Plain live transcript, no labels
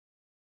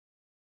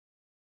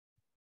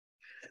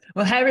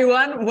Well, hey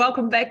everyone,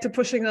 welcome back to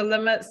Pushing the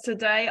Limits.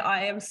 Today,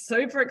 I am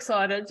super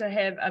excited to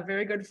have a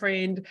very good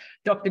friend,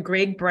 Dr.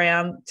 Greg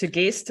Brown, to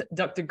guest.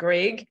 Dr.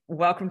 Greg,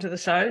 welcome to the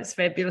show. It's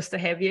fabulous to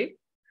have you.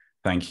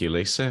 Thank you,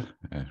 Lisa.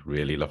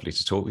 Really lovely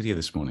to talk with you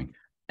this morning.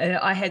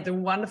 I had the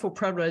wonderful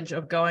privilege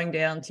of going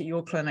down to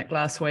your clinic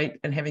last week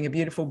and having a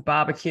beautiful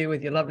barbecue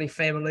with your lovely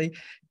family,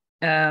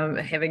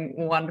 having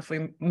a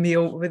wonderful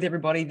meal with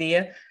everybody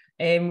there,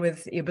 and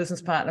with your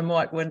business partner,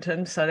 Mike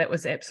Winton. So that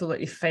was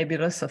absolutely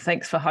fabulous. So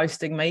thanks for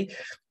hosting me.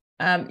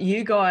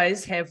 You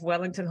guys have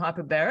Wellington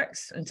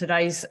Hyperbarics, and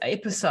today's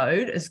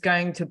episode is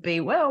going to be,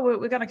 well,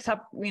 we're going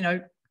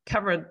to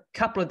cover a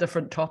couple of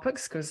different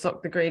topics because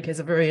Dr. Greg has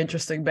a very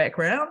interesting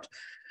background.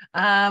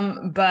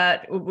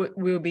 But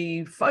we'll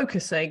be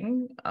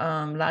focusing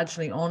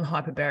largely on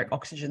hyperbaric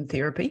oxygen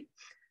therapy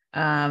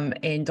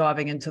and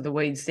diving into the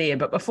weeds there.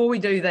 But before we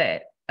do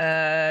that,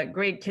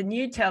 Greg, can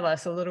you tell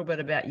us a little bit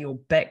about your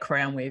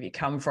background, where you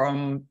come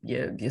from,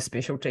 your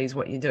specialties,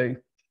 what you do?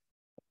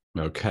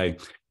 Okay.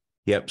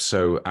 Yep.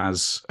 So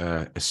as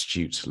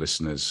astute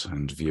listeners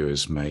and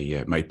viewers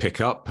may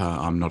pick up,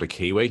 I'm not a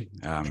Kiwi.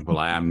 Well,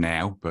 I am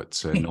now,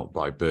 but not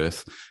by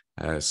birth.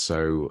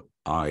 So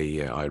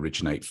I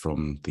originate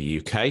from the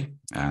UK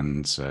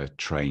and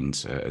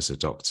trained as a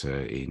doctor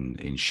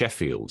in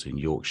Sheffield, in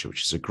Yorkshire,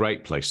 which is a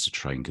great place to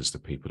train because the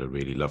people are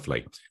really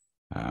lovely.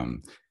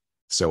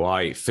 So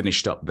I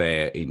finished up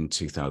there in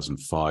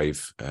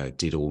 2005,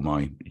 did all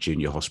my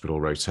junior hospital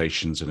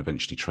rotations and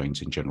eventually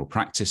trained in general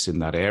practice in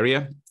that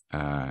area,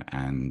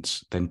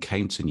 and then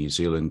came to New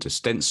Zealand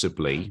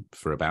ostensibly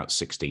for about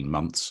 16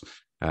 months,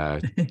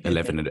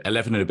 11 and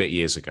a bit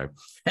years ago.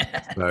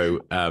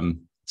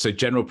 So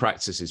general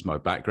practice is my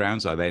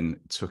background. I then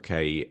took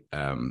a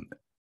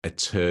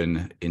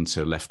turn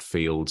into left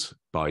field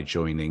by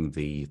joining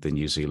the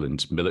New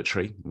Zealand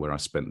military, where I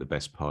spent the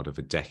best part of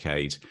a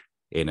decade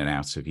in and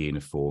out of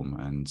uniform,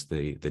 and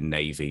the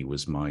Navy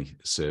was my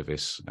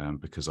service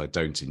because I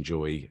don't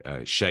enjoy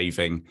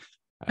shaving,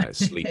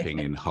 sleeping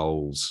in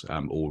holes,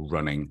 or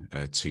running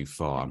too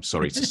far. I'm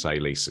sorry to say,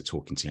 Lisa,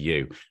 talking to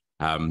you.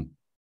 And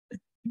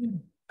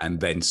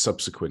then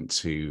subsequent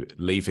to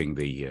leaving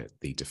the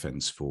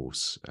Defence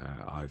Force,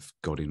 I've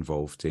got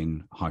involved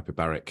in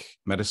hyperbaric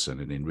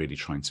medicine and in really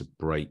trying to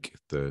break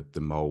the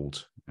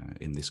mold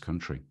in this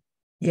country.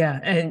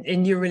 Yeah,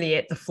 and you're really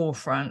at the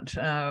forefront.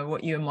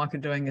 What you and Mike are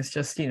doing is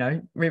just,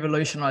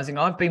 revolutionising.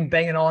 I've been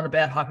banging on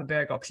about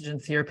hyperbaric oxygen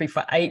therapy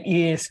for 8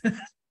 years.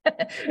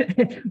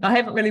 I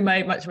haven't really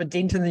made much of a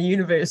dent in the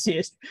universe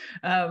yet,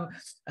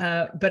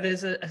 but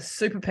it's a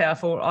super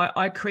powerful.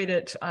 I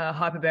credit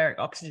hyperbaric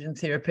oxygen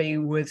therapy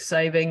with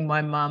saving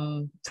my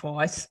mum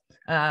twice,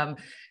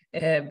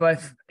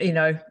 both,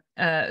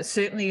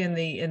 certainly in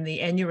the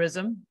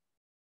aneurysm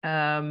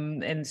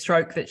and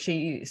stroke that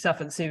she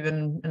suffered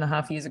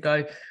 7.5 years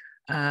ago.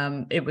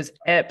 It was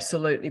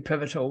absolutely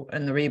pivotal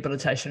in the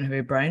rehabilitation of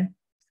her brain.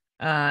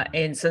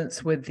 And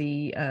since with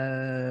the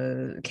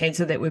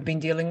cancer that we've been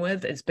dealing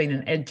with, it's been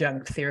an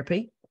adjunct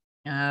therapy.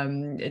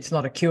 It's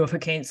not a cure for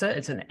cancer.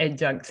 It's an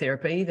adjunct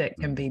therapy that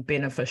can be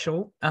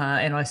beneficial.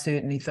 And I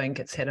certainly think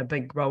it's had a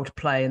big role to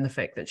play in the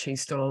fact that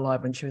she's still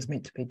alive when she was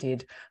meant to be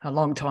dead a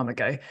long time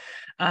ago.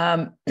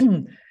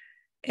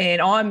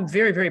 And I'm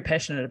very, very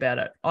passionate about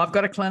it. I've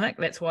got a clinic.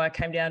 That's why I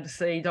came down to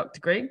see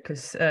Dr. Greg,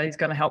 because he's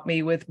going to help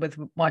me with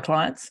my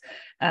clients.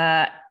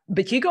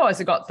 But you guys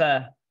have got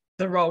the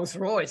Rolls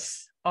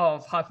Royce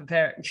of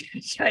hyperbaric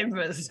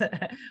chambers.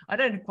 I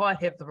don't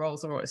quite have the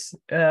Rolls Royce.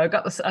 I've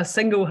got a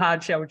single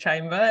hard shell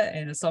chamber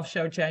and a soft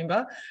shell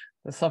chamber,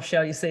 the soft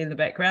shell you see in the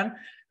background.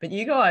 But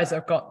you guys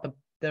have got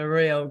the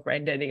real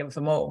granddaddy of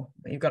them all.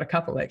 You've got a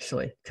couple,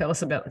 actually. Tell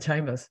us about the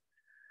chambers.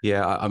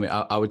 Yeah, I mean,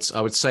 I would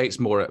say it's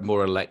more a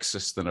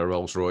Lexus than a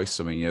Rolls Royce.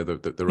 I mean,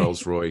 the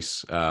Rolls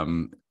Royce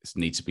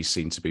need to be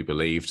seen to be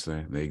believed.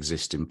 They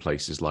exist in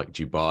places like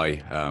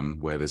Dubai,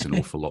 where there's an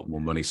awful lot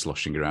more money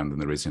sloshing around than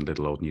there is in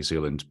little old New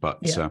Zealand. But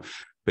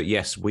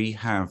yes, we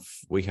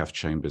have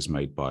chambers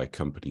made by a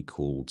company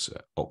called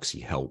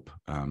OxyHelp,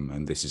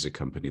 and this is a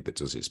company that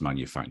does its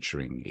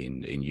manufacturing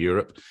in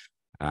Europe,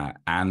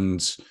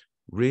 and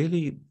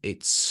really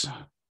it's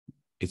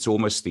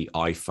almost the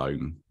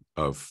iPhone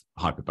of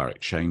hyperbaric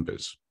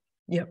chambers.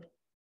 Yep.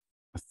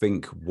 I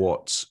think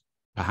what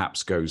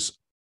perhaps goes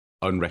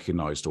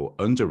unrecognized or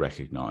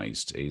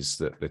under-recognized is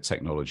that the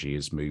technology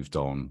has moved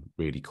on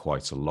really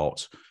quite a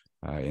lot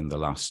in the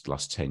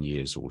last 10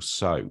 years or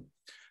so.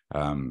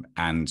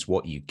 And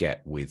what you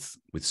get with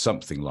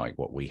something like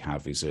what we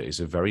have is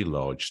a very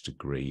large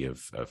degree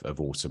of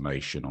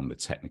automation on the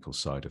technical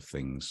side of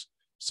things.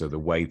 So the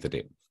way that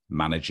it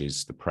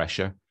manages the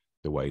pressure,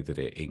 the way that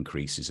it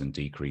increases and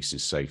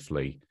decreases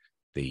safely,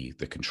 the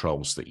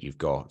controls that you've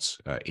got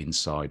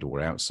inside or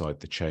outside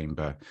the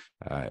chamber,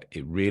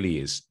 it really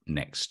is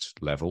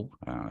next level,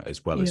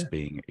 as well as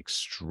being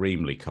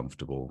extremely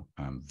comfortable,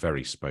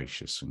 very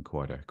spacious, and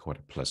quite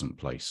a pleasant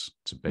place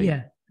to be.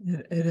 Yeah,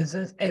 it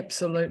is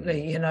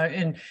absolutely.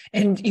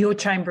 And your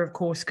chamber, of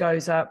course,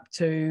 goes up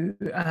to,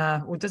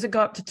 or does it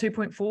go up to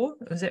 2.4?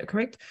 Is that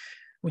correct?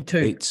 Or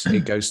 2?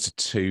 It goes to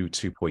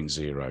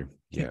 2.0.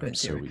 Yeah. 2.0.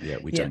 So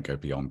we don't go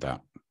beyond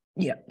that.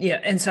 Yeah.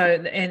 And so,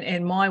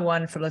 and my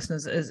one for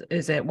listeners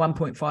is at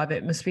 1.5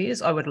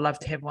 atmospheres. I would love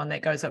to have one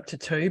that goes up to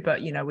 2,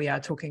 but we are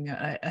talking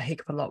a heck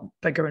of a lot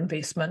bigger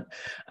investment.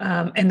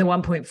 And the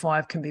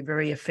 1.5 can be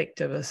very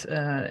effective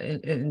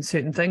in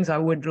certain things. I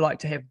would like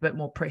to have a bit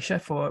more pressure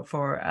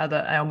for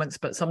other ailments,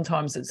 but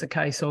sometimes it's a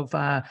case of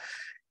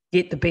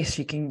get the best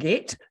you can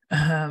get,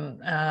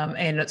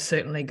 and it's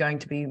certainly going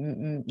to be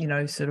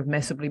sort of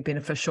massively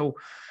beneficial,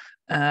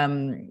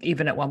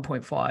 even at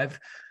 1.5.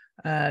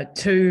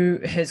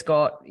 2 has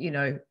got,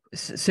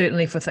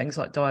 certainly for things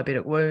like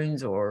diabetic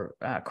wounds or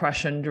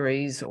crush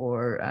injuries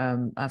or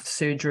after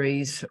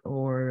surgeries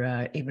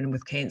or even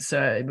with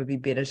cancer, it would be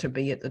better to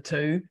be at the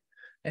 2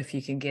 if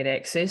you can get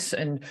access.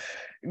 And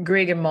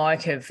Greg and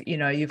Mike have,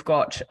 you've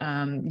got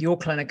your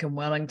clinic in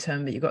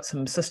Wellington, but you've got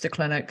some sister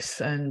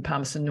clinics in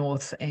Palmerston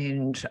North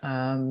and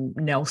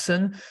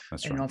Nelson.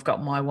 That's and right. I've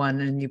got my one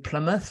in New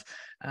Plymouth.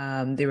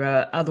 There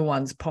are other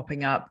ones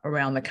popping up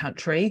around the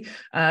country.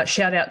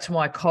 Shout out to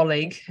my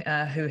colleague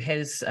who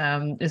is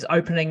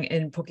opening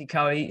in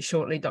Pukekohe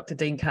shortly, Dr.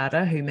 Dean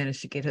Carter, who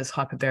managed to get his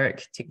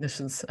hyperbaric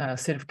technician's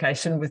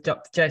certification with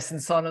Dr. Jason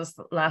Sonners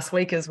last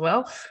week as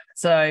well.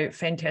 So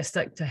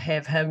fantastic to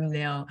have him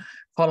now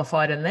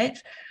qualified in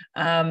that.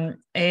 And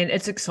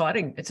it's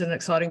exciting. It's an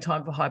exciting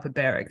time for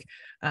hyperbaric.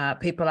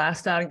 People are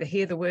starting to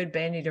hear the word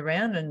bandied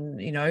around, and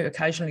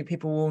occasionally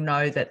people will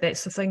know that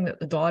that's the thing that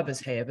the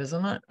divers have,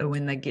 isn't it,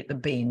 when they get the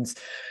bends.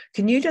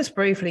 Can you just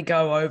briefly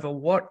go over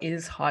what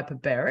is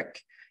hyperbaric,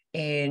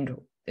 and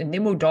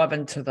then we'll dive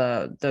into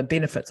the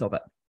benefits of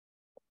it?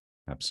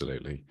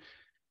 Absolutely.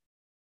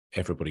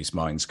 Everybody's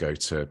minds go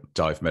to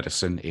dive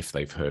medicine if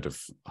they've heard of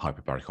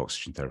hyperbaric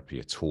oxygen therapy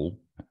at all.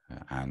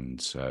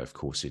 And of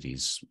course, it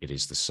is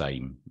the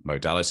same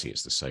modality,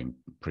 it's the same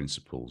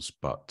principles,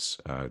 but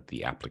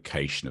the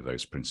application of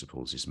those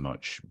principles is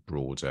much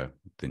broader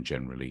than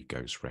generally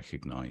goes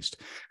recognized.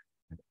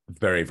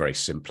 Very, very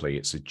simply,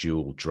 it's a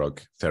dual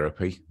drug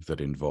therapy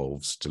that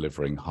involves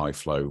delivering high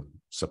flow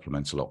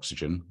supplemental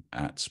oxygen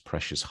at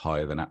pressures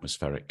higher than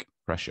atmospheric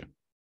pressure.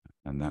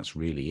 And that's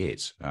really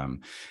it.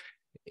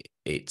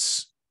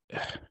 It's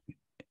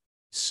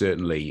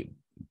certainly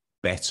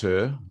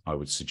better, I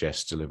would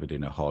suggest, delivered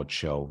in a hard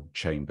shell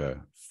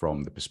chamber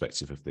from the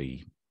perspective of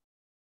the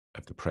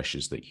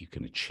pressures that you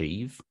can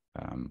achieve.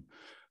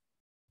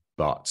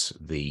 But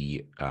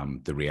the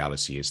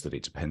reality is that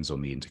it depends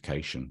on the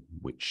indication,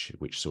 which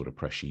sort of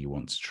pressure you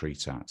want to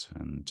treat at,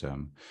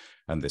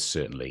 and there's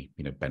certainly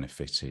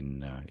benefit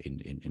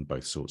in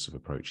both sorts of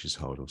approaches,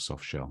 hard or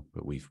soft shell.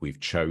 But we've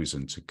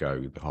chosen to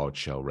go the hard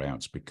shell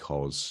route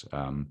because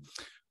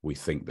we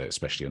think that,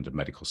 especially under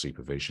medical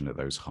supervision at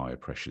those higher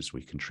pressures,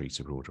 we can treat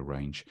a broader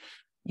range.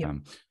 Yep.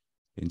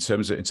 In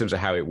terms of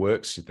how it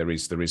works, there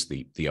is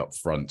the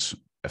upfront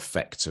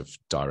effect of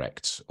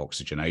direct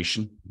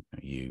oxygenation.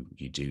 You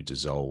do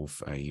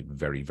dissolve a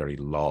very, very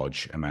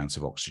large amount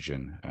of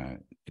oxygen.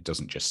 It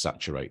doesn't just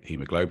saturate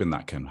hemoglobin,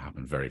 that can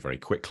happen very, very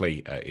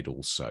quickly. It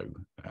also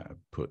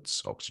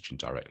puts oxygen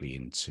directly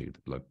into the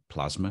blood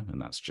plasma,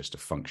 and that's just a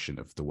function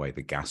of the way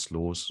the gas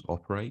laws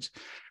operate.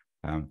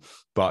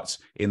 But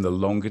in the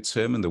longer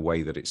term, and the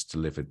way that it's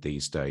delivered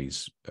these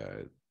days,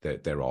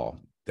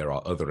 there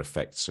are other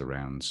effects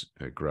around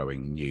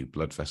growing new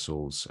blood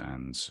vessels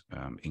and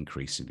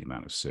increasing the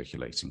amount of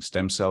circulating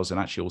stem cells, and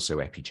actually also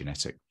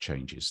epigenetic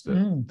changes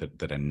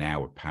that are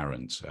now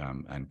apparent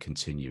and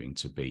continuing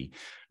to be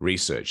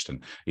researched.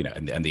 And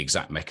and the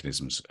exact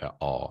mechanisms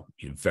are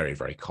very,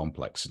 very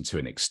complex, and to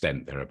an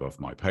extent they're above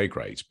my pay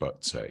grade.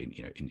 But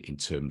in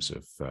terms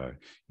of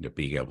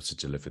being able to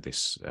deliver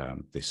this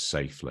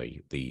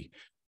safely, the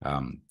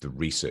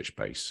research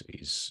base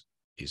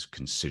is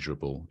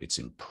considerable. It's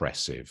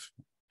impressive.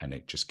 And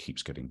it just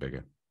keeps getting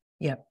bigger.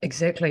 Yeah,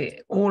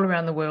 exactly. All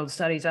around the world,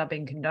 studies are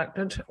being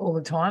conducted all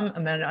the time. I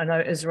mean, I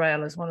know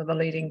Israel is one of the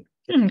leading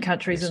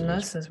countries in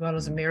this, as well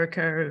as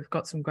America. We've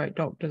got some great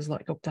doctors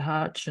like Dr.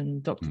 Harch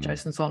and Dr.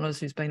 Jason Sonners,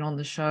 who's been on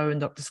the show, and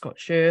Dr. Scott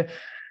Sherr,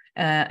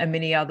 and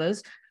many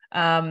others.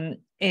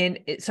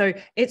 So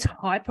it's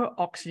hyper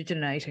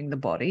oxygenating the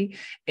body.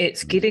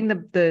 It's getting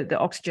the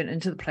oxygen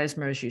into the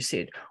plasma, as you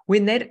said.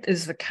 When that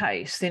is the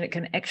case, then it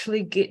can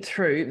actually get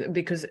through,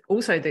 because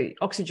also the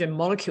oxygen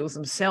molecules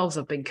themselves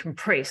have been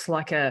compressed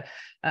like a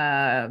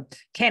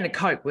can of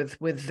Coke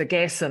with the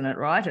gas in it,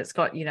 right? It's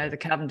got, the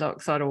carbon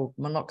dioxide or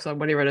monoxide,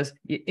 whatever it is,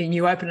 and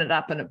you open it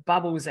up and it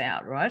bubbles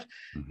out, right?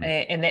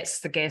 And that's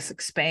the gas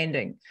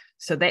expanding.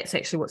 So that's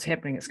actually what's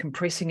happening. It's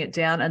compressing it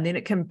down, and then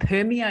it can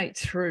permeate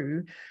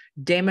through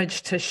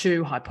damaged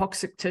tissue,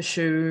 hypoxic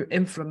tissue,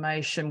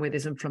 inflammation, where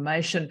there's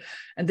inflammation.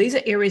 And these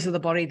are areas of the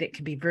body that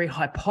can be very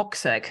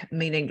hypoxic,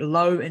 meaning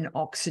low in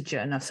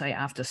oxygen. I say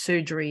after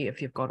surgery, if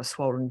you've got a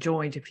swollen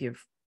joint, if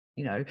you've,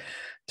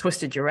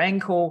 twisted your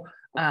ankle.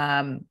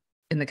 In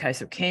the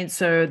case of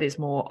cancer, there's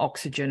more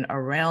oxygen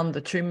around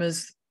the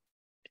tumors.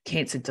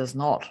 Cancer does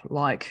not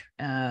like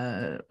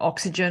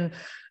oxygen.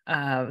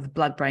 The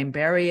blood-brain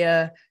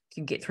barrier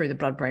can get through the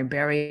blood-brain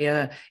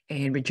barrier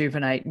and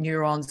rejuvenate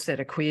neurons that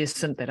are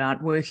quiescent, that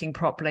aren't working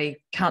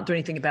properly. Can't do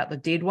anything about the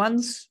dead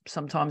ones.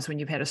 Sometimes when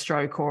you've had a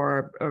stroke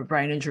or a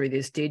brain injury,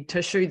 there's dead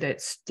tissue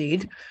that's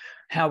dead.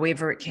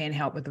 However, it can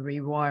help with the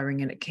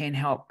rewiring, and it can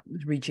help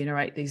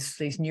regenerate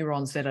these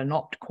neurons that are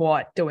not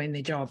quite doing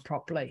their job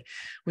properly.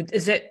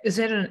 Is that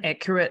an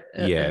accurate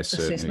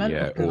assessment?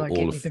 Yeah, or did I get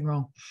anything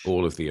wrong?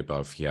 All of the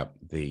above. Yeah.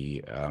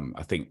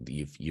 I think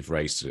you've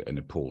raised an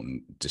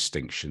important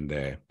distinction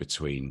there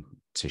between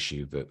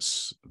tissue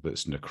that's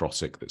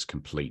necrotic, that's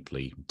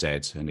completely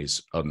dead and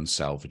is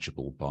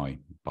unsalvageable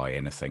by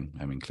anything,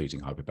 including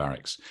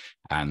hyperbarics,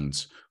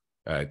 and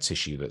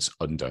tissue that's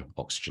under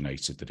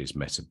oxygenated, that is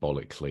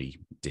metabolically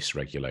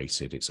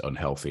dysregulated, it's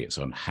unhealthy, it's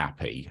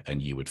unhappy,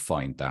 and you would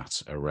find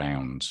that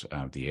around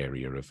the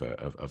area of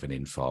an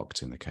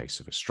infarct in the case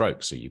of a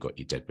stroke. So you've got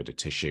your dead bit of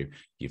tissue,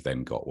 you've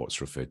then got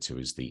what's referred to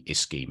as the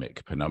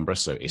ischemic penumbra.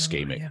 So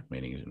ischemic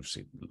meaning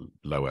obviously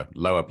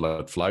lower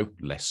blood flow,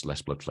 less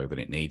blood flow than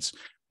it needs.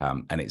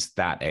 And it's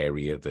that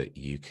area that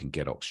you can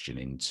get oxygen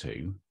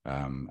into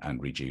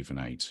and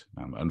rejuvenate.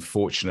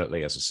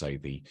 Unfortunately, as I say,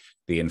 the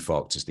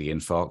infarct is the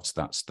infarct.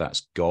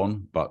 That's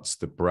gone. But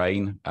the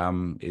brain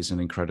is an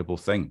incredible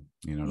thing.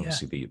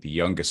 Obviously, the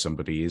younger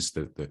somebody is,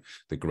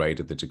 the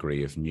greater the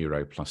degree of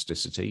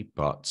neuroplasticity.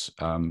 But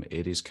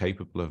it is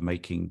capable of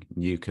making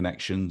new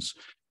connections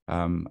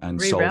and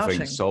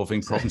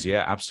solving problems.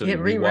 Yeah,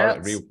 absolutely.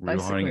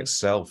 Rewiring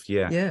itself.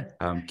 Yeah.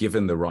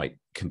 Given the right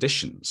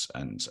conditions.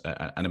 And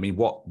I mean,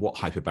 what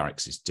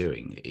hyperbarics is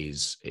doing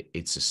is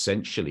it's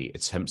essentially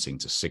attempting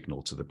to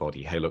signal to the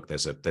body, hey, look,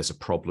 there's a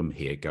problem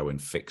here, go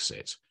and fix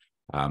it,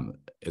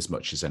 as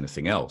much as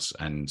anything else.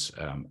 And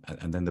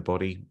then the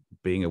body,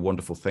 being a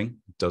wonderful thing,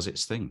 does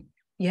its thing.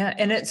 Yeah,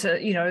 and it's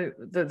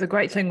the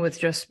great thing with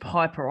just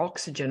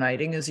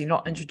hyperoxygenating is you're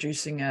not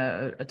introducing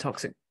a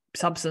toxic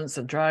substance,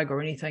 a drug or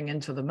anything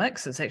into the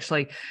mix. It's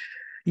actually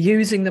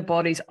using the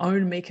body's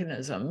own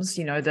mechanisms,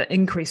 the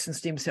increase in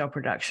stem cell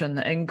production,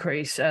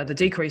 the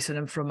decrease in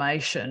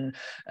inflammation,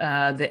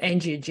 the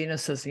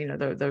angiogenesis,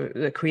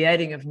 the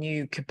creating of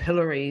new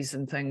capillaries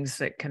and things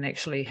that can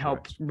actually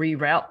help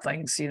reroute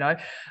things,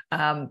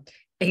 and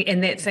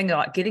that thing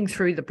like getting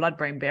through the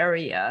blood-brain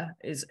barrier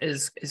is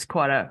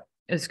quite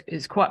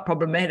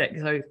problematic.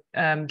 So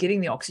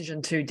getting the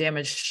oxygen to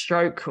damaged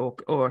stroke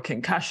or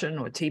concussion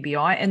or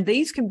TBI, and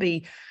these can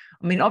be,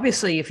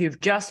 obviously, if you've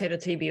just had a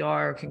TBI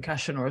or a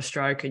concussion or a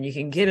stroke and you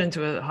can get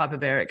into a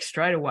hyperbaric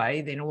straight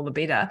away, then all the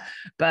better.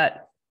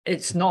 But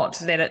it's not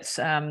that it's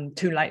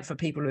too late for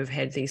people who have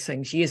had these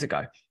things years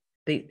ago.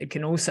 It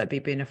can also be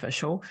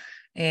beneficial.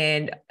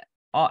 And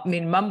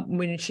Mum,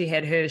 when she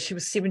had her, she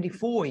was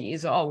 74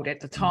 years old at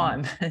the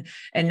time,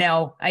 and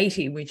now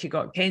 80 when she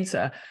got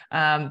cancer.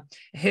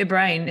 Her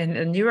brain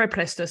and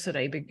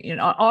neuroplasticity,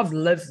 I've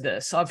lived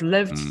this. I've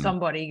lived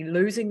somebody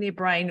losing their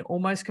brain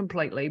almost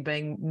completely,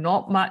 being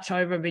not much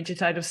over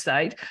vegetative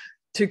state,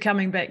 to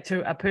coming back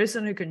to a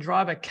person who can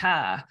drive a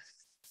car,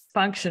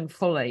 function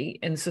fully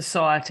in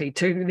society,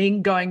 to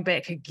then going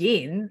back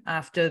again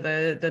after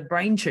the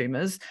brain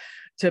tumors,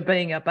 to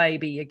being a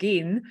baby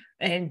again,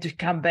 and to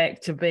come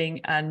back to being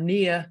a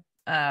near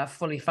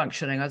fully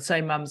functioning. I'd say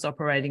Mum's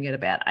operating at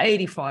about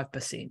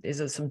 85%.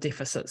 There's some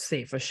deficits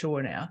there for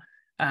sure now.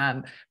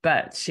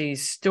 But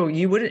she's still,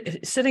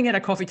 sitting at a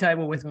coffee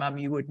table with Mum,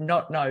 you would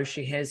not know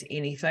she has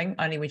anything,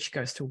 only when she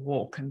goes to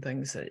walk and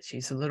things that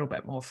she's a little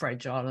bit more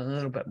fragile and a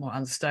little bit more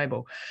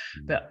unstable.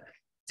 But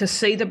to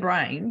see the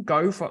brain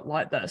go for it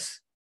like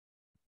this,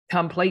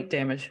 complete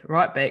damage,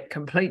 right back,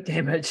 complete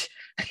damage,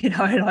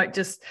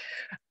 just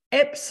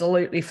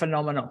absolutely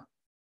phenomenal.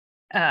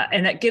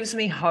 And it gives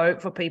me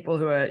hope for people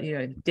who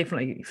are,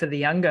 definitely for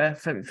younger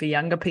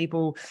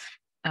people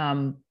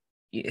who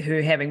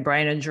are having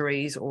brain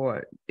injuries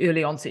or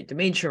early onset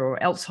dementia or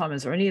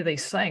Alzheimer's or any of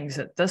these things,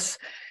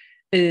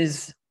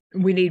 that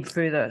we need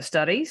further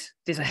studies.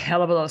 There's a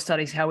hell of a lot of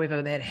studies,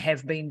 however, that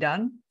have been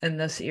done in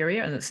this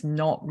area, and it's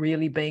not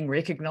really being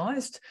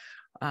recognised,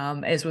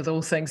 as with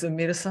all things in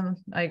medicine.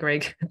 Hey,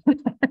 Greg.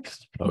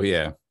 Oh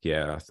yeah,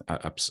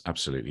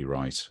 absolutely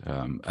right.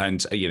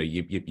 And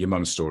your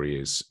mum's story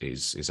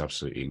is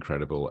absolutely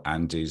incredible,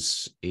 and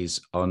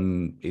is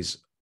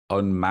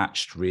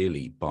unmatched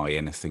really by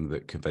anything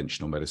that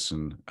conventional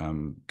medicine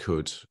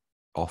could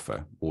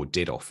offer or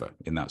did offer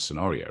in that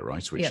scenario,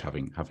 right? Which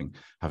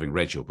having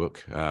read your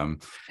book,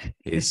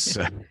 is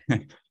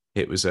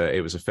it was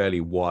a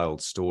fairly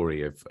wild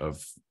story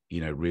of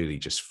really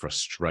just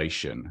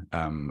frustration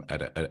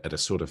at a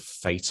sort of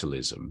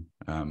fatalism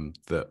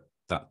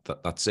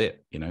that's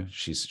it.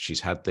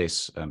 She's had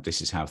this.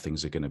 This is how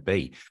things are going to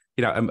be.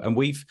 And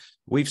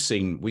we've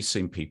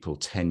seen people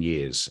 10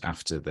 years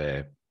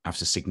after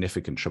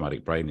significant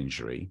traumatic brain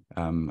injury,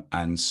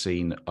 and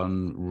seen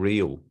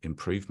unreal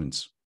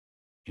improvements.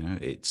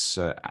 It's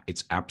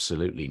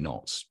absolutely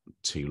not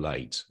too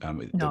late.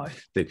 No.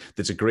 The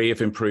degree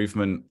of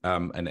improvement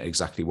and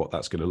exactly what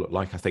that's going to look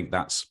like, I think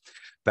that's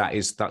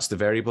that's the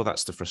variable.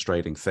 That's the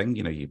frustrating thing.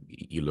 You know,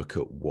 you look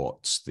at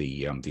what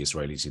the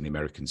Israelis and the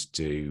Americans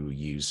do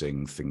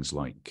using things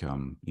like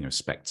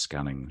SPECT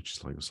scanning, which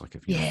is like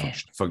a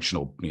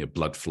functional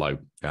blood flow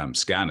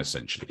scan.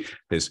 Essentially,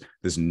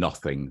 there's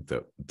nothing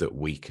that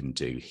we can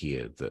do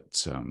here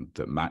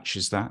that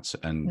matches that.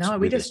 And no,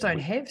 we just don't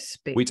have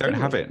SPECT. We don't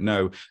have it.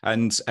 No,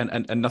 and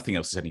nothing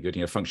else is any good.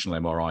 You know, functional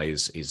MRI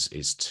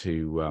is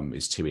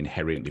too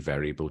inherently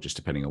variable, just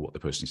depending on what the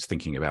person is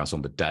thinking about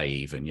on the day.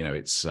 Even, you know,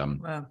 it's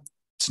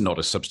not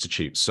a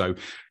substitute. So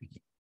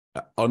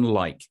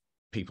unlike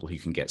people who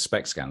can get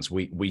SPECT scans,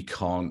 we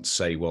can't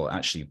say, well,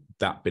 actually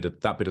that bit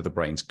of the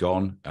brain's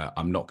gone.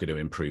 I'm not going to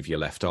improve your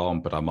left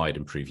arm, but I might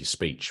improve your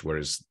speech.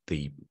 Whereas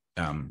the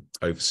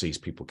overseas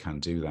people can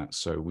do that.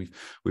 So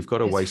we've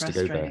got a ways to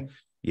go there.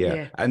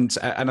 Yeah. And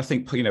I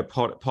think, you know,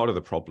 part of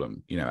the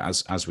problem, you know,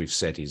 as we've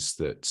said, is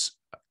that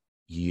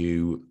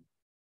you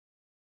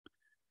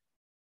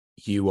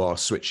are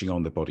switching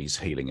on the body's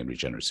healing and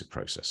regenerative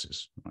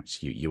processes, right?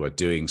 You are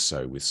doing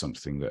so with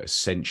something that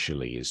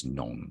essentially is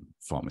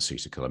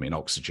non-pharmaceutical. I mean,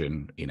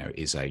 oxygen, you know,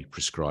 is a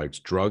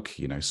prescribed drug,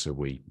 you know, so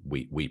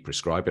we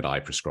prescribe it. I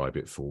prescribe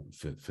it for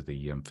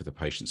the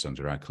patients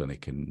under our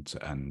clinic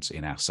and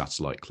in our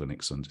satellite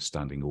clinics under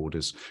standing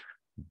orders.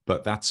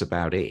 But that's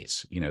about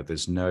it. You know,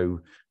 there's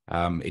no,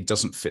 it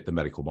doesn't fit the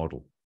medical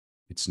model.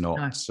 It's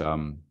not,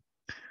 no.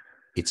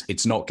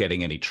 It's not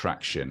getting any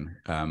traction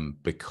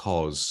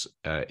because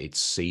it's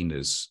seen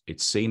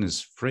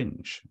as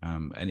fringe,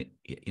 and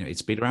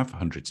it's been around for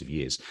hundreds of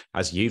years.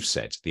 As you've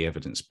said, the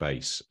evidence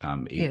base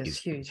is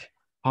huge,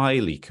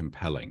 highly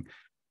compelling,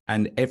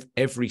 and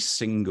every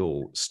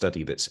single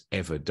study that's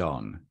ever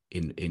done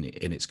in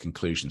its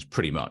conclusions,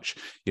 pretty much,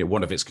 you know,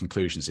 one of its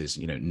conclusions is,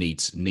 you know,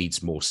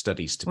 needs more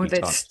studies to be done.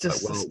 That's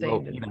just the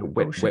standard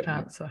bullshit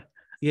answer.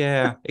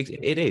 Yeah,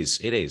 it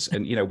is.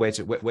 And, you know, where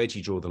do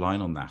you draw the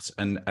line on that?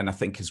 And I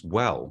think as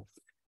well,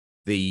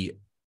 the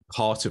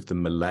part of the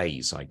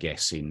malaise, I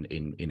guess,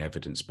 in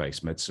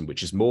evidence-based medicine,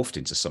 which has morphed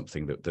into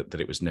something that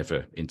it was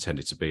never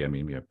intended to be. I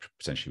mean, you know,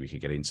 potentially we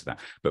could get into that.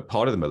 But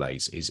part of the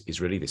malaise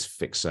is really this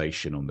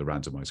fixation on the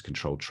randomized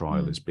controlled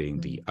trial as being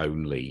the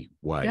only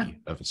way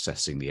of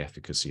assessing the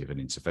efficacy of an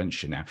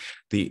intervention. Now,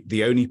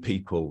 the only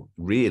people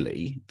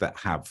really that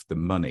have the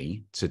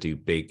money to do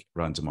big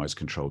randomized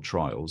controlled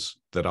trials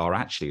that are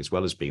actually, as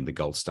well as being the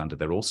gold standard,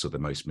 they're also the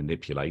most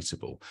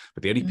manipulatable.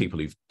 But the only people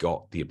who've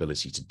got the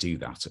ability to do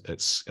that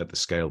at the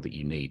scale that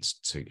you need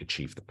to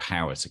achieve the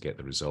power to get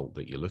the result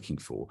that you're looking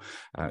for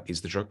is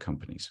the drug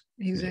companies.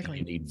 Exactly.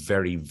 You need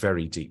very,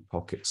 very deep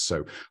pockets.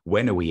 So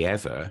when are we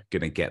ever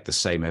going to get the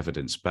same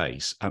evidence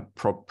base?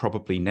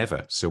 Probably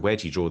never. So where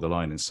do you draw the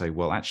line and say,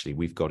 well, actually,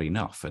 we've got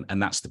enough?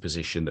 And that's the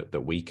position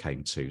that we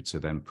came to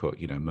then put,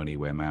 you know, money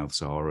where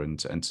mouths are and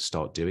to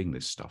start doing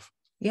this stuff.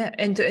 Yeah,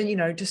 and you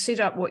know, to set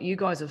up what you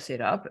guys have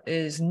set up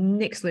is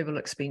next level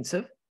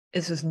expensive.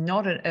 This is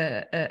not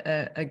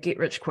a get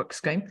rich quick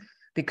scheme,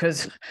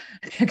 because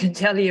I can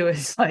tell you,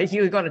 it's like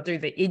you've got to do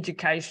the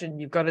education,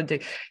 you've got to do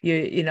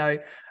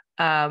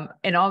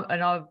and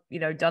I've you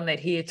know done that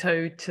here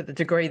too, to the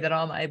degree that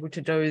I'm able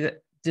to do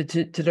that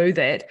to do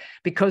that,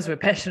 because we're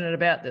passionate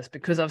about this,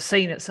 because I've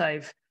seen it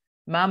save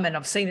Mum, and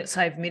I've seen it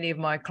save many of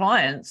my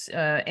clients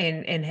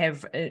and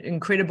have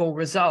incredible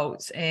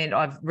results. And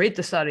I've read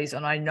the studies,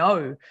 and I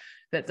know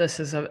that this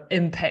is an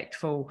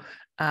impactful,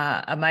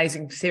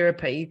 amazing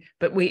therapy.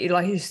 But we,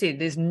 like you said,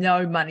 there's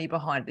no money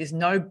behind it. There's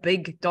no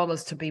big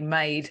dollars to be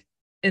made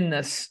in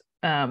this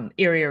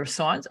area of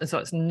science, and so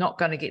it's not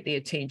going to get the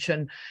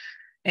attention.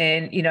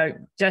 And, you know,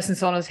 Jason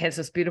Saunders has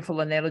this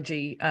beautiful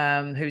analogy,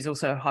 who's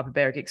also a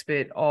hyperbaric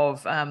expert,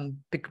 of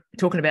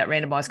talking about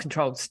randomized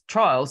controlled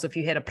trials. If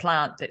you had a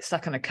plant that's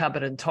stuck in a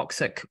cupboard in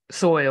toxic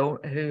soil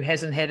who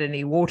hasn't had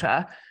any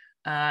water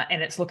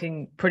and it's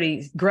looking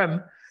pretty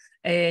grim,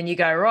 and you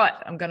go, right,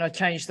 I'm going to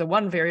change the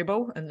one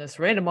variable in this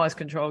randomized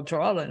controlled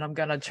trial, and I'm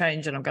going to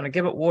change it, I'm going to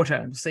give it water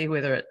and see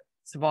whether it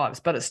survives,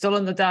 but it's still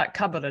in the dark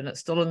cupboard and it's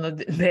still in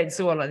the bad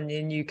soil. And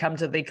then you come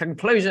to the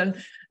conclusion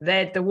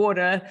that the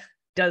water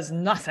does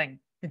nothing.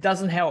 It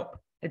doesn't help.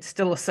 It's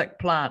still a sick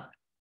plant.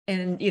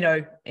 And, you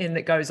know, and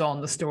it goes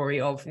on the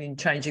story of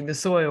changing the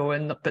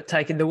soil but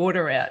taking the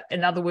water out.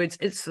 In other words,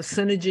 it's the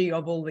synergy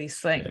of all these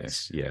things.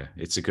 Yes, yeah,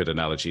 it's a good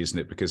analogy, isn't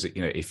it? Because,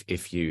 you know,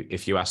 if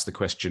you ask the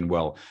question,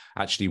 well,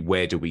 actually,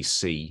 where do we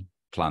see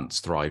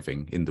plants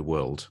thriving in the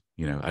world,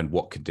 you know, and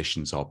what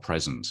conditions are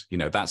present? You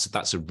know,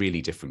 that's a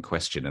really different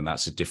question, and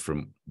that's a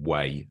different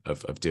way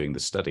of doing the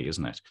study,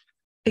 isn't it?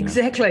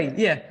 Exactly.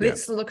 Yeah.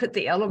 Let's look at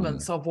the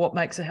elements of what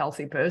makes a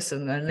healthy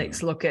person, and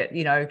let's look at,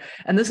 you know,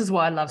 and this is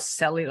why I love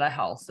cellular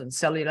health,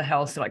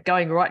 like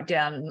going right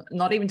down,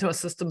 not even to a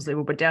systems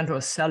level, but down to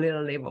a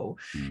cellular level,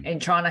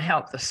 and trying to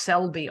help the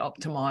cell be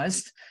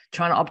optimized,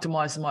 trying to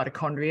optimize the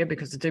mitochondria,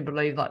 because I do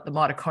believe like the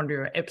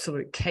mitochondria are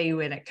absolute key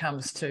when it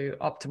comes to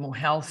optimal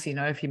health. You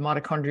know, if your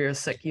mitochondria are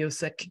sick, you're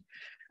sick.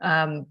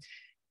 And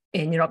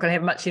you're not going to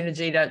have much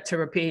energy to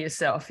repair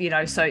yourself, you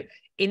know, so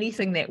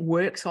anything that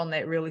works on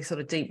that really sort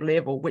of deep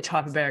level, which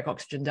hyperbaric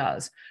oxygen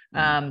does,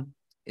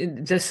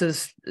 this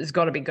has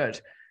got to be good.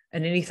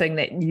 and anything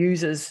that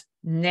uses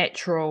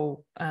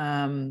natural,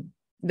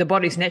 the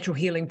body's natural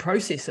healing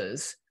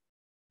processes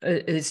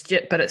is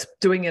just, but it's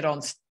doing it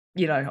on,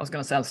 I was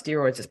going to say on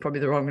steroids, it's probably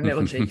the wrong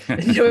analogy,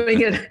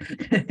 doing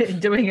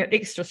it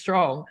extra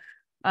strong.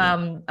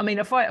 I mean,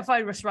 if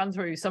I just run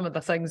through some of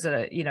the things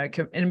that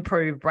can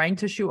improve brain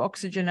tissue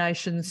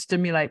oxygenation,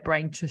 stimulate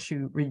brain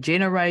tissue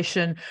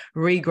regeneration,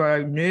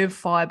 regrow nerve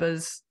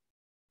fibres.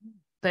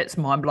 That's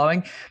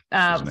mind-blowing.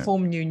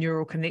 Form new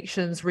neural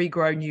connections,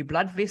 regrow new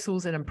blood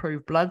vessels and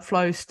improve blood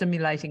flow,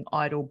 stimulating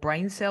idle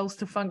brain cells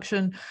to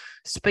function,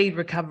 speed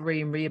recovery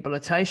and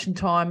rehabilitation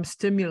time,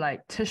 stimulate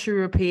tissue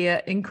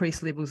repair,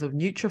 increase levels of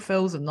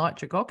neutrophils and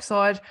nitric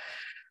oxide,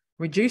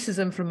 reduces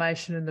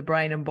inflammation in the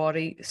brain and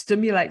body,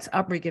 stimulates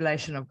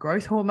upregulation of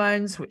growth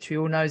hormones, which we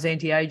all know is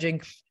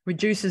anti-aging,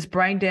 reduces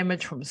brain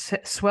damage from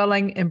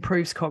swelling,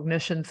 improves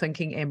cognition,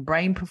 thinking, and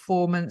brain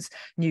performance,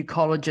 new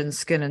collagen,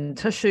 skin and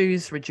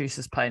tissues,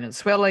 reduces pain and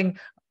swelling.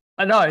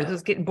 I know this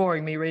is getting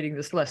boring, me reading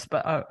this list,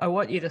 but I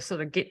want you to sort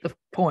of get the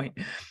point.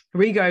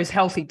 Regrows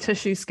healthy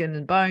tissue, skin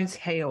and bones,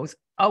 heals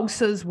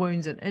ulcers,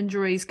 wounds and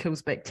injuries,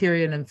 kills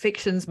bacteria and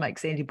infections,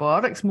 makes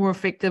antibiotics more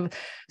effective,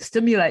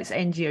 stimulates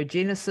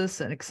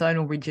angiogenesis and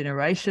axonal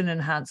regeneration,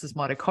 enhances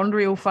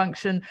mitochondrial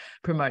function,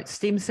 promotes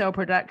stem cell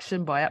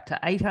production by up to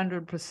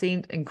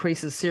 800%,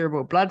 increases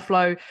cerebral blood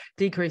flow,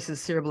 decreases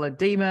cerebral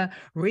edema,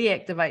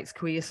 reactivates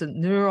quiescent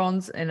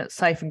neurons, and it's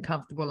safe and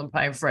comfortable and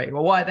pain-free.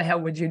 Well, why the hell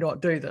would you not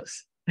do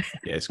this?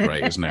 Yeah, it's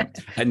great, isn't it?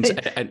 And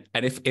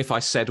if I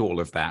said all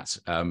of that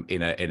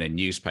in a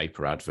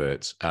newspaper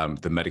advert,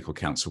 the medical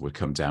council would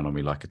come down on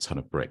me like a ton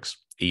of bricks,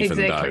 even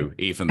though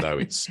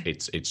it's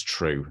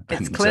true.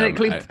 It's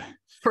clinically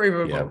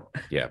provable.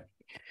 Yeah.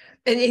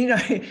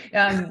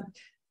 And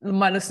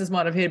my listeners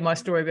might have heard my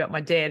story about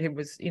my dad, who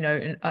was,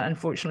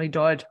 unfortunately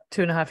died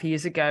 2.5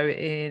 years ago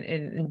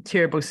in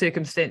terrible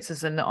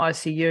circumstances in the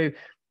ICU.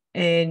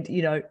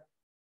 And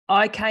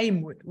I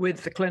came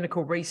with the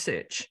clinical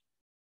research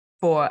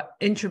for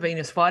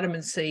intravenous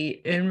vitamin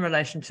C in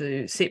relation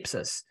to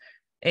sepsis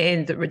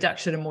and the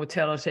reduction in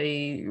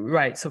mortality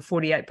rates of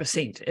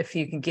 48% if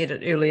you can get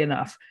it early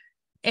enough.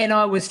 And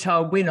I was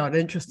told, we're not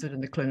interested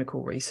in the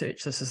clinical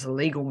research. This is a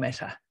legal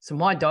matter. So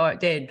my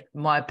dad,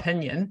 my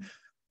opinion,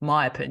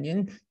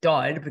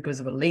 died because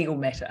of a legal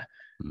matter,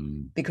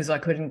 because I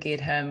couldn't get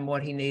him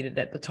what he needed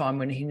at the time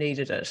when he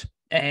needed it.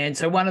 And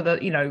so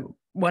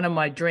one of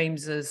my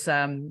dreams is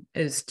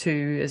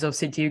to, as I've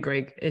said to you,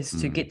 Greg, is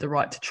to get the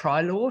right to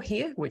try law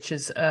here, which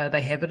is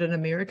they have it in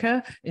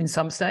America in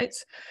some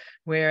states,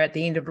 where at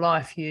the end of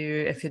life,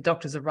 if your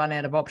doctors have run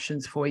out of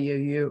options for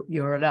you,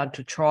 you're allowed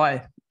to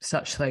try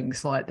such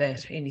things like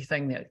that,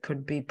 anything that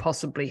could be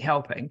possibly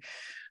helping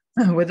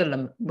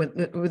within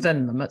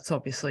limits,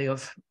 obviously,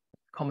 of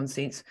common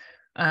sense.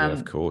 Yeah,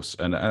 of course.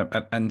 And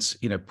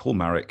Paul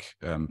Marek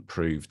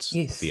proved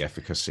the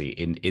efficacy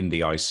in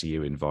the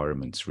ICU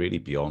environments really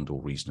beyond all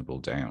reasonable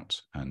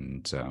doubt.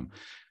 And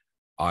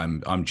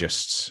I'm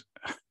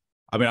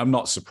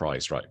not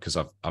surprised, right? Because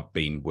I've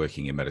been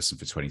working in medicine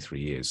for 23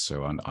 years,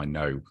 so I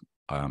know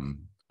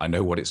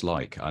what it's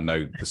like. I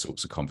know the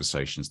sorts of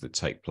conversations that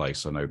take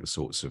place. I know the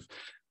sorts of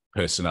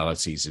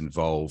personalities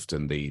involved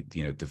and the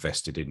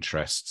vested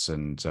interests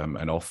and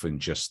often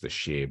just the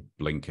sheer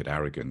blinkered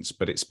arrogance.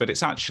 But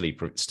it's actually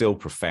still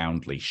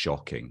profoundly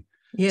shocking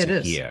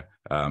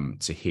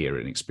to hear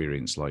an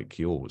experience like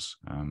yours.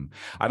 And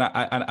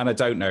I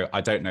don't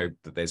know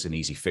that there's an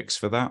easy fix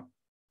for that,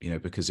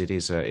 because it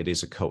is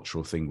a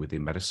cultural thing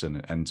within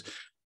medicine. And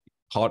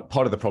part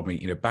of the problem,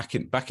 back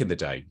in the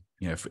day,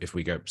 if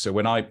we go, so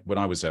when I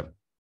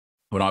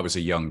was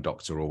a young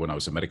doctor, or when I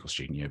was a medical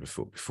student,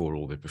 before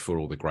all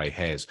the grey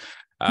hairs,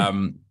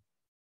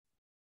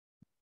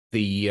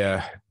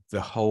 the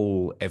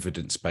whole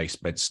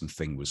evidence-based medicine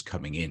thing was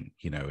coming in,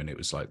 and it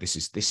was like, this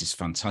is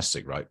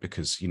fantastic, right?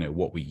 Because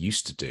what we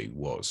used to do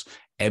was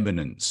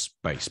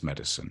eminence-based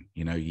medicine.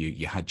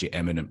 You had your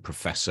eminent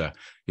professor.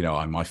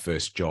 My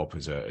first job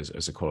as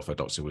a qualified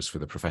doctor was for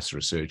the professor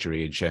of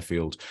surgery in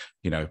Sheffield.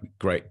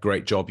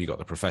 Great job. You got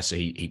the professor.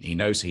 He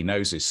knows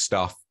his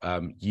stuff.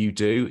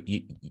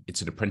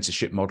 It's an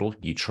apprenticeship model.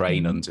 You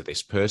train under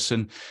this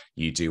person.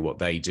 You do what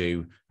they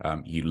do.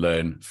 You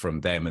learn from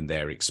them and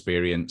their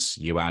experience.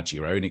 You add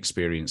your own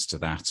experience to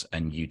that,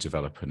 and you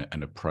develop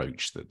an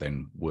approach that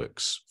then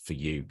works for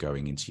you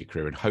going into your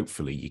career. And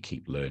hopefully you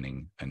keep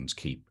learning and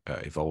keep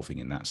evolving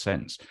in that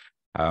sense.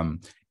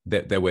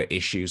 There were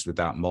issues with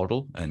that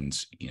model,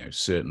 and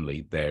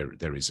certainly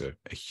there is a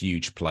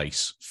huge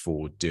place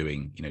for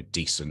doing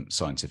decent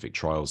scientific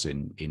trials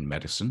in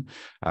medicine.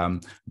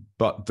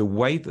 But the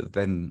way that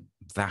then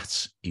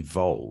that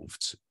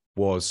evolved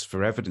was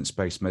for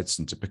evidence-based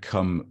medicine to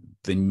become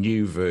the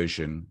new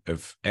version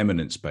of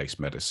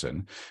eminence-based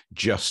medicine,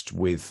 just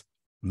with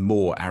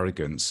more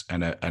arrogance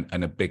and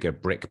a bigger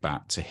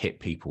brickbat to hit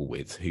people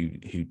with who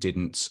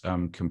didn't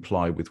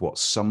comply with what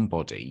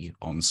somebody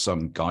on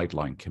some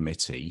guideline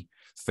committee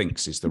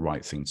thinks is the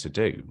right thing to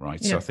do, right?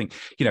 Yeah. So I think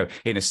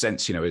in a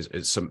sense,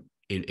 as some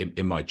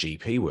in my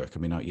GP work,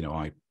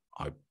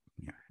 I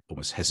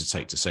almost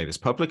hesitate to say this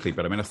publicly,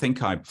 but I mean, I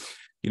think I,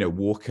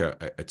 walk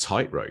a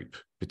tightrope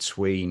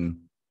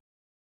between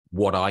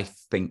what I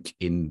think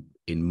in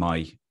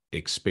my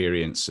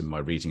experience and my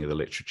reading of the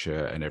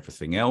literature and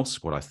everything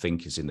else, what I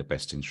think is in the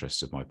best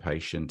interest of my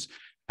patient,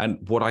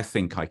 and what I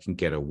think I can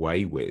get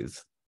away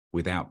with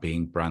without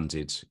being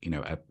branded,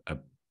 a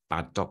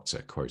bad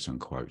doctor, quote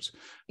unquote.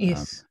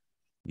 Yes.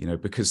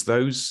 Because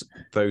those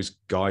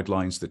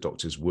guidelines that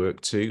doctors work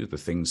to, the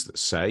things that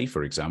say,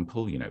 for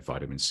example,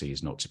 vitamin C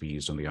is not to be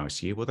used on the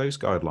ICU. Well, those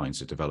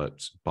guidelines are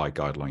developed by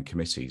guideline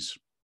committees.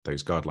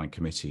 Those guideline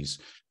committees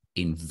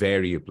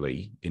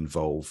invariably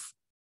involve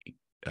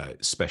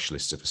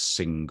specialists of a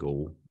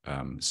single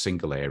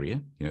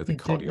area, the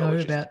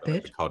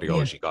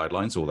cardiology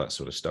guidelines, all that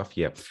sort of stuff.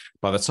 Yeah.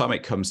 By the time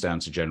it comes down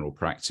to general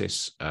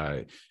practice,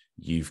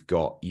 you've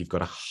got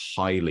a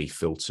highly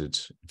filtered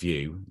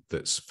view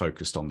that's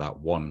focused on that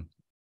one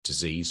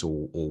disease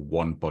or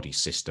one body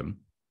system.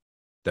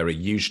 There are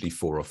usually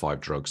 4 or 5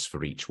 drugs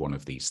for each one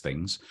of these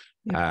things.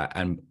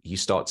 And you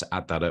start to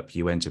add that up,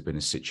 you end up in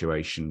a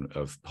situation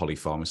of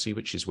polypharmacy,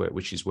 which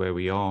is where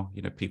we are,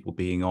 people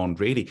being on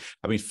really,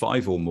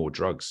 5 or more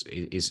drugs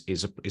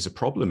is a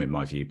problem in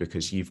my view,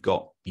 because you've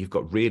got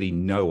really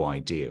no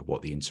idea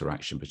what the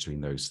interaction between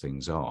those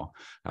things are.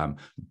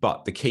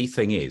 But the key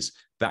thing is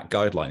that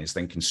guideline is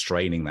then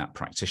constraining that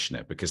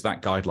practitioner, because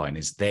that guideline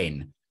is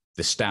then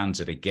the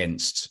standard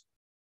against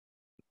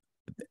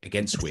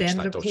which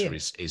that doctor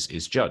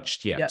is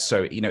judged. Yeah.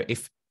 So,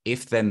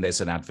 if then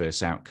there's an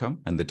adverse outcome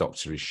and the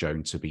doctor is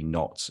shown to be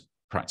not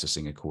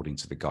practicing according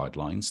to the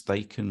guidelines,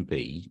 they can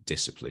be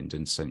disciplined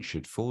and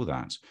censured for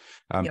that.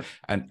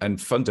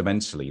 And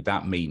fundamentally,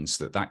 that means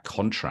that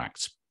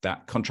contract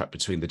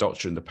between the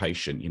doctor and the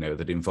patient,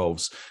 that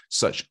involves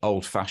such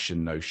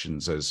old-fashioned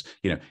notions as,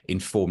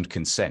 informed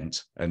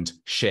consent and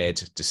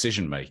shared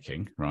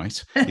decision-making,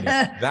 right?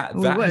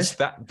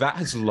 That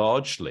has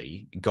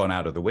largely gone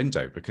out of the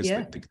window, because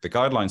the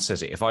guideline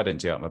says it. If I don't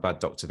do it, I'm a bad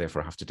doctor,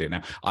 therefore I have to do it.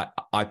 Now,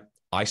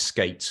 I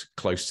skate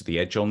close to the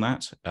edge on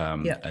that,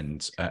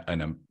 and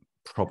I'm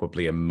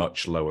probably a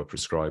much lower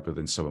prescriber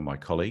than some of my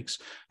colleagues,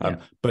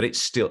 but it's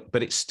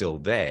still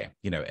there,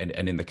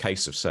 and in the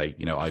case of, say,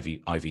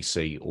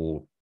 IVC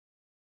or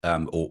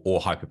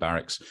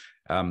hyperbarics,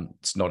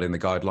 it's not in the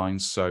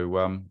guidelines,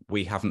 so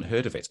we haven't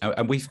heard of it,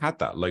 and we've had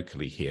that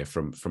locally here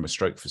from a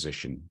stroke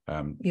physician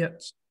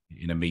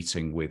in a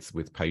meeting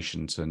with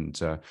patient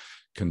and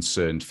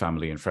concerned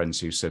family and friends,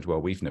 who said, well,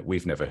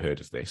 we've never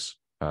heard of this.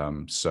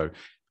 So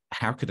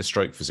how could a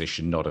stroke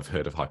physician not have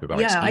heard of hyperbarics?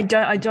 Yeah, I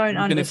don't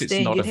understand. If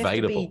it's not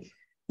available.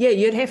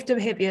 You'd have to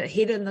have your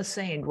head in the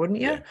sand, wouldn't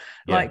you?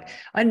 Like,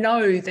 I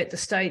know that the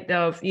state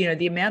of,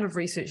 the amount of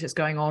research that's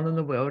going on in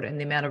the world and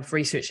the amount of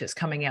research that's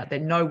coming out,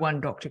 that no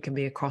one doctor can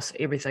be across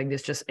everything.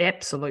 That's just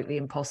absolutely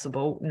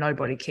impossible.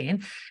 Nobody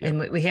can. And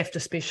we have to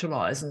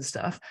specialize and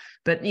stuff.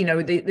 But,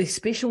 the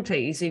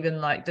specialties, even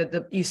like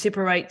you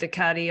separate the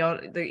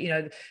cardio,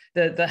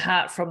 the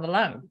heart from the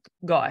lung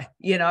guy,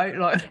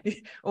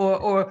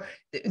 or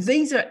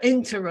these are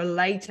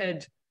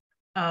interrelated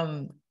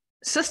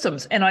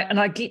systems, and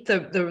I get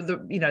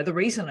the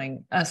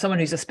reasoning. Someone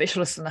who's a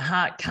specialist in the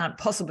heart can't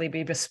possibly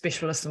be a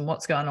specialist in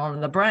what's going on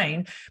in the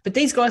brain, but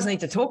these guys need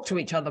to talk to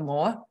each other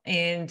more,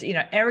 and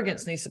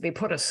arrogance needs to be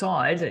put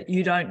aside, that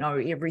you don't know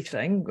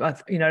everything.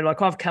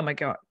 I've come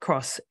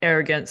across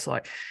arrogance,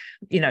 like,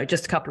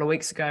 just a couple of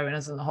weeks ago when I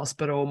was in the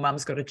hospital,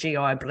 mum's got a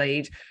GI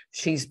bleed.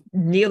 She's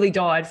nearly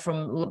died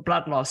from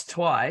blood loss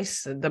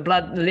twice. The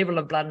level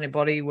of blood in her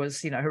body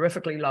was,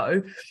 horrifically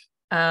low.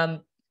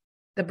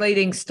 The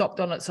bleeding stopped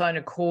on its own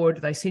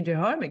accord. They sent her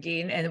home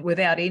again, and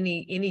without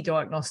any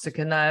diagnostic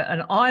in there.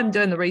 And I'm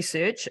doing the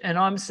research, and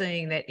I'm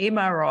seeing that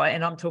MRI,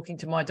 and I'm talking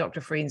to my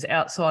doctor friends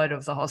outside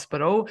of the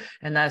hospital,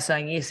 and they're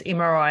saying, yes,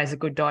 MRI is a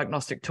good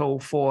diagnostic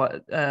tool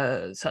for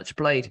such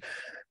bleed.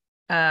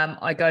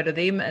 I go to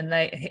them, and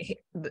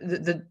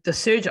the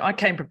surgeon, I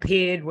came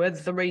prepared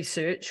with the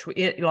research,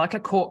 like a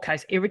court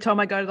case. Every time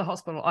I go to the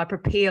hospital, I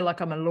prepare like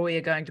I'm a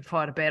lawyer going to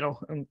fight a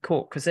battle in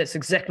court, because that's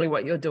exactly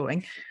what you're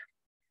doing.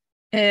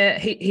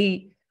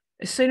 He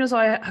as soon as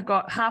I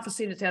got half a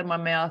sentence out of my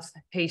mouth,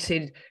 he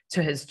said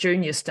to his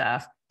junior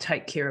staff,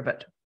 take care of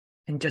it,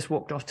 and just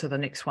walked off to the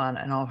next one.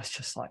 And I was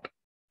just like,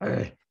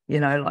 and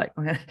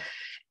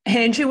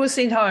she was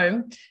sent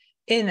home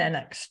in an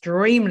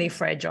extremely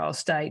fragile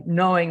state,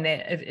 knowing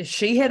that if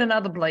she had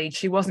another bleed,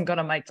 she wasn't going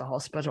to make the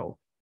hospital,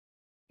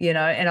 and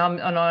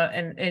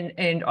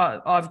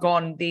I've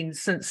gone then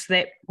since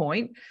that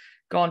point,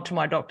 gone to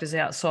my doctors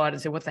outside and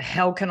said, what the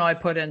hell can I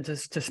put in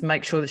to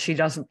make sure that she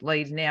doesn't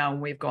bleed now?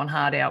 And we've gone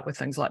hard out with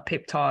things like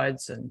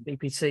peptides and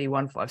BPC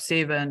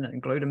 157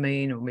 and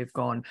glutamine, and we've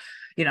gone,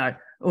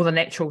 all the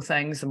natural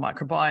things, the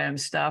microbiome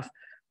stuff.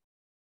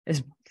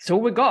 It's all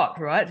we got,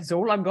 right? It's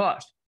all I've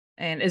got.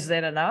 And is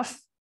that enough?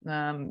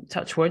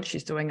 Touch wood,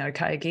 she's doing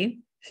okay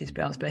again. She's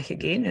bounced back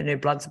again, and her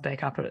blood's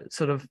back up at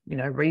sort of,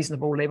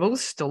 reasonable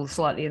levels, still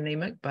slightly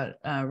anemic, but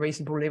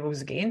reasonable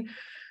levels again,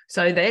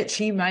 so that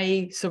she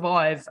may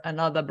survive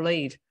another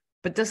bleed.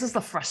 But this is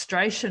the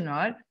frustration,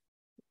 right?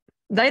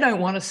 They don't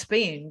want to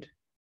spend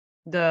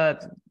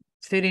the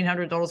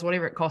 $1,300,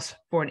 whatever it costs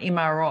for an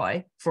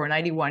MRI for an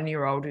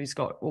 81-year-old who's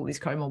got all these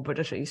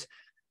comorbidities.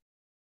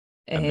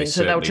 And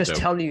so they'll just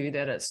tell you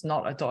that it's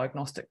not a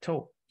diagnostic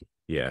tool.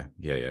 Yeah.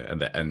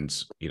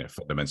 And you know,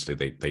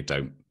 fundamentally, they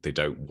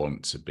don't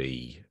want to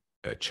be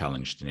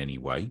challenged in any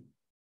way.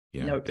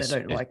 You know, nope, they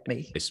don't like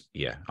me.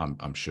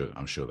 I'm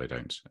sure they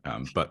don't.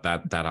 But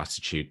that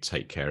attitude,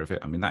 take care of it.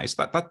 I mean,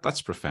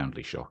 that's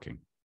profoundly shocking.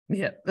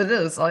 Yeah, it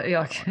is.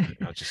 I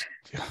just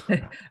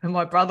and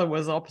my brother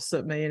was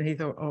opposite me, and he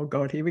thought, "Oh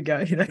God, here we go."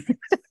 You know.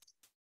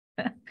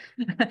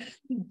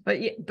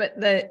 but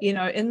the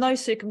in those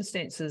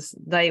circumstances,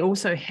 they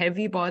also have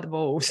you by the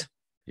balls.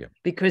 Yeah.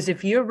 Because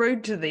if you're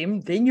rude to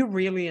them, then you're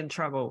really in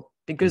trouble.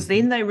 Because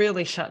then they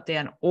really shut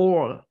down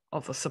all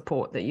of the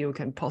support that you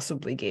can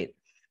possibly get.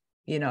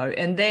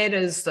 And that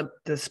is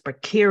this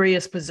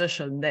precarious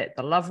position that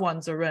the loved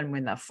ones are in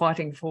when they're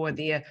fighting for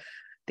their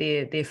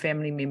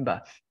family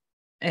member.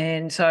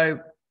 And so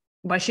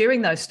by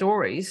sharing those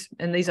stories,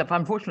 and these have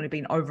unfortunately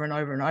been over and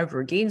over and over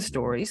again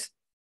stories,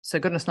 so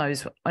goodness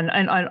knows, and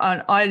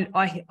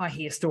I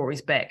hear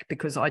stories back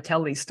because I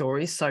tell these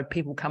stories, so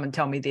people come and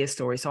tell me their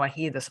stories, so I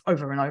hear this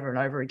over and over and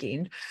over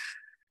again.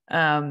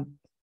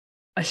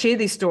 I share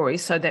these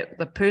stories so that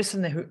the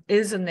person who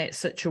is in that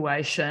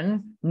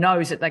situation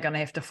knows that they're going to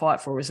have to fight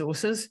for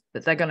resources,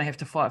 that they're going to have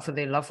to fight for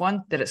their loved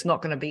one, that it's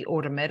not going to be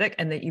automatic,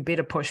 and that you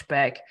better push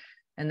back,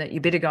 and that you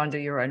better go and do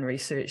your own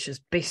research as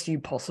best you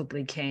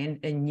possibly can.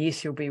 And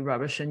yes, you'll be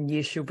rubbish, and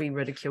yes, you'll be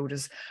ridiculed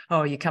as,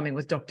 oh, you're coming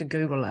with Dr.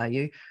 Google, are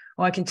you?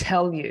 Well, I can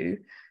tell you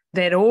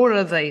that all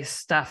of these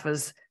stuff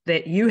is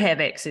that you have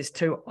access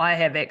to, I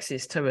have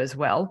access to as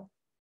well.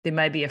 There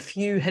may be a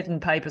few hidden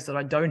papers that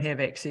I don't have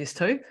access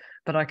to,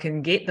 but I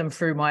can get them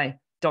through my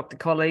doctor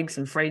colleagues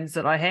and friends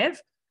that I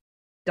have.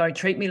 Don't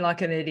treat me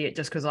like an idiot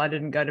just because I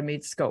didn't go to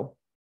med school.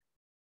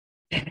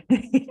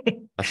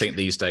 I think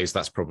these days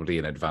that's probably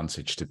an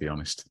advantage, to be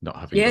honest, not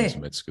having gone to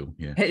med school.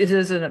 Yeah, it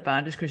is an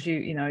advantage because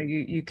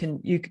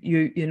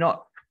you're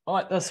not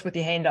like this with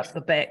your hand up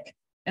the back.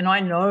 And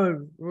I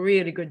know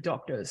really good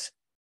doctors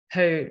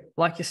who,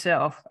 like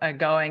yourself, are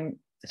going,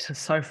 this is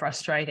so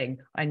frustrating.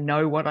 I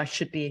know what I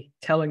should be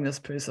telling this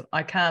person.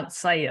 I can't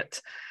say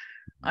it.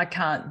 I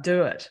can't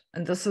do it.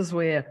 And this is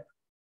where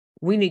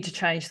we need to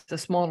change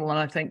this model. And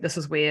I think this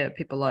is where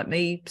people like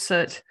me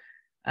sit,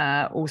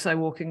 also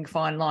walking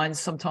fine lines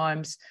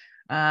sometimes.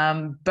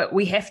 But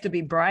we have to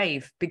be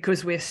brave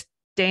because we're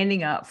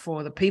standing up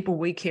for the people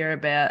we care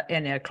about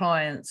and our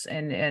clients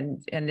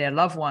and our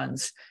loved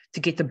ones to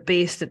get the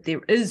best that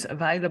there is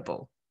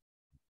available.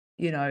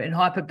 And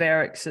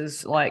hyperbarics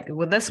is like,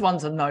 well, this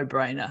one's a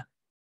no-brainer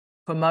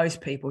for most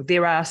people.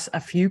 There are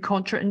a few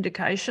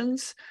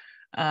contraindications.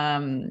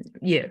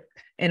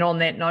 And on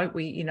that note,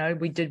 we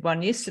did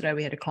one yesterday.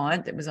 We had a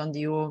client that was under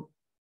your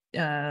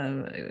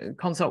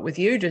consult with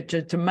you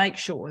to make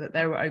sure that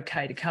they were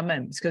okay to come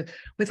in. Because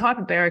with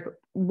hyperbaric,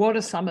 what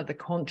are some of the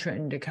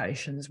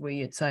contraindications where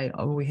you'd say,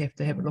 oh, we have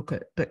to have a look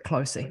at a bit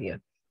closer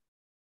here?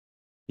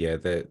 Yeah,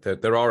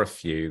 there are a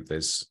few.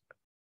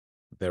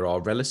 There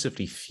are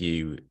relatively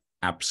few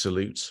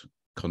absolute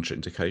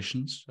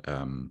contraindications.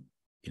 A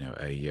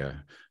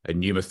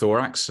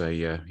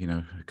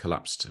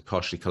pneumothorax,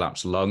 partially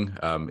collapsed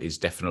lung is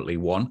definitely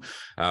one,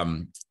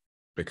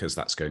 because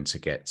that's going to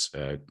get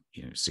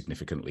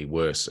significantly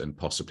worse and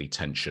possibly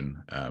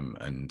tension,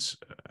 and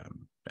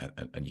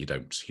you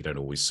don't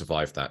always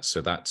survive that.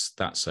 So that's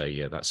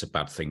a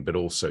bad thing. But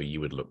also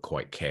you would look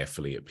quite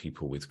carefully at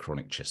people with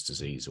chronic chest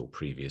disease or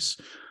previous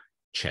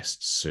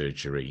chest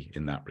surgery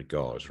in that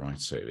regard, right?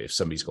 So if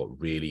somebody's got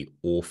really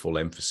awful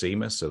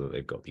emphysema, so that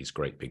they've got these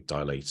great big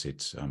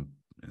dilated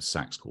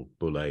sacs called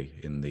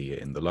bullae in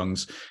the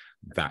lungs,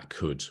 that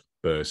could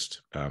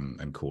burst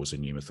and cause a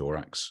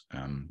pneumothorax.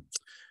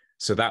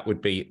 So that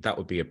would be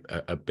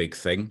a big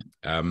thing.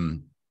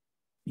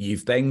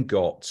 You've then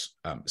got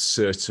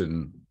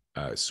certain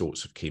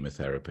sorts of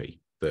chemotherapy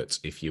that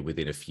if you're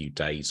within a few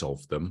days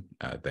of them,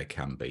 there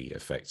can be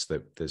effects.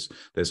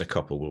 There's a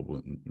couple,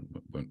 we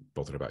won't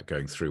bother about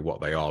going through what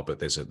they are, but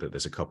there's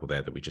a couple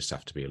there that we just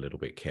have to be a little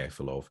bit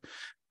careful of.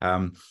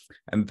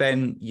 And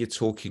then you're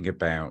talking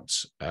about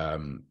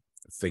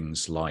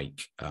things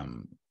like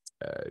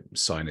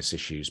sinus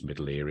issues,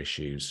 middle ear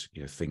issues,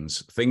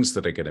 things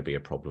that are going to be a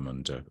problem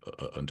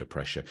under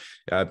pressure.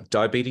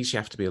 Diabetes, you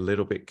have to be a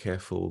little bit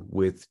careful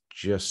with,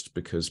 just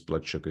because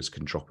blood sugars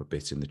can drop a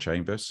bit in the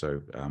chamber.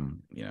 So,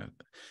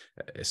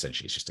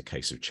 essentially, it's just a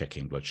case of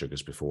checking blood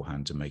sugars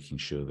beforehand and making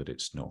sure that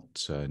it's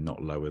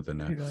not lower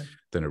than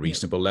a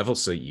reasonable level.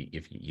 So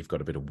you've got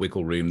a bit of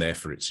wiggle room there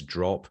for it to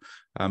drop.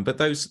 But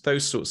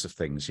those sorts of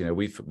things,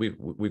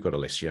 we've got a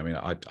list. I mean,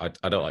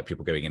 I don't like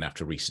people going in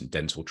after recent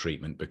dental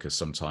treatment, because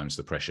sometimes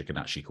the pressure can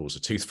actually cause a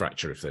tooth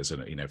fracture if there's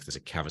a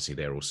cavity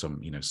there or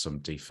some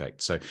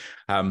defect. So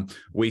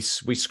we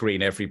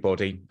screen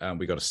everybody.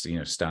 We've got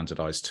a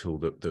standardized tool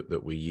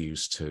that we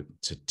use to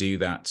do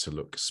that, to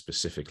look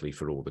specifically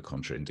for all the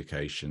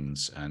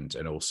contraindications and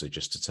also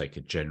just to take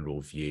a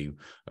general view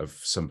of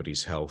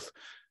somebody's health.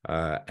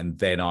 And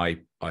then I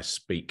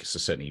speak, so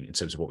certainly in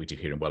terms of what we do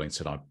here in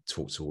Wellington, I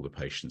talk to all the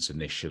patients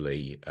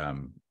initially,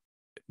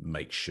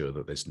 make sure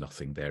that there's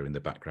nothing there in the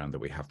background that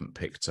we haven't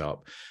picked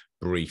up,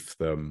 brief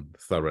them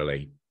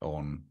thoroughly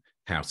on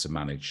how to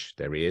manage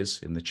their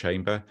ears in the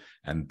chamber.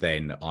 And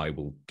then I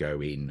will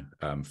go in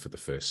for the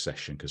first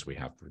session, because we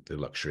have the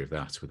luxury of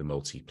that with a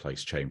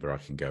multi-place chamber. I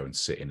can go and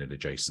sit in an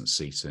adjacent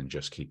seat and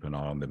just keep an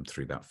eye on them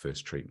through that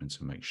first treatment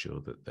and make sure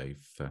that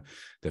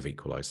they've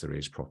equalized their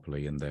ears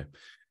properly and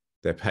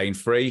they're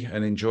pain-free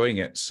and enjoying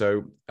it.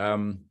 So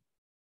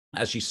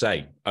as you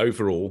say,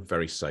 overall,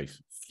 very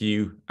safe.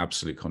 Few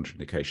absolute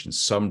contraindications,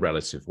 some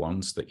relative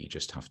ones that you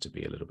just have to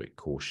be a little bit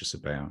cautious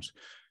about.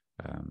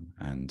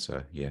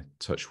 Yeah,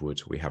 touch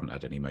wood, we haven't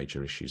had any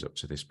major issues up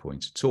to this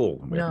point at all.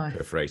 And we haven't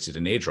perforated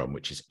an eardrum,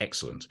 which is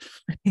excellent.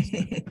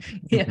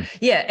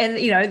 Yeah. And,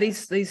 you know,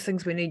 these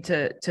things we need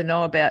to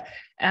know about.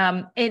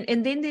 And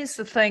then there's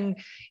the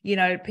thing, you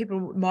know,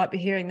 people might be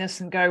hearing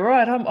this and go,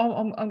 right, I'm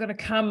going to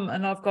come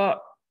and I've got,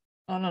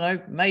 I don't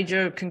know,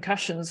 major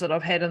concussions that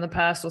I've had in the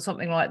past or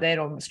something like that,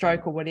 or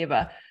stroke or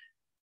whatever.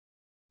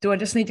 Do I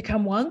just need to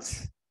come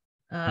once?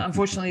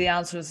 Unfortunately, the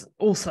answer is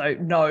also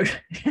no.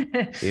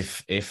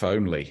 if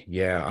only,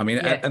 yeah. I mean,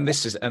 Yeah. and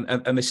this is the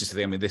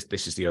thing. I mean,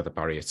 this is the other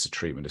barrier to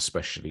treatment,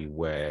 especially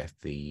where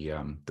the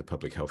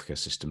public healthcare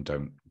system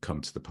don't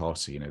come to the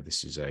party. You know,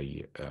 this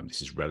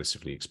is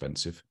relatively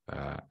expensive,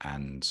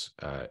 and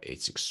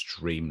it's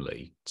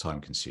extremely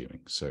time consuming.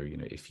 So, you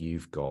know, if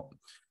you've got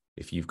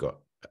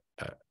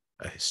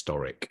a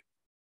historic,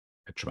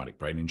 a traumatic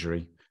brain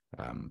injury,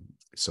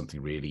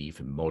 something really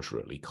even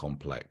moderately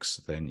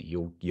complex, then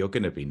you're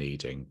going to be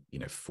needing, you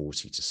know,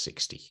 40 to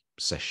 60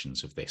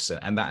 sessions of this,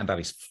 and that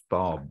is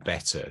far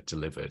better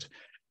delivered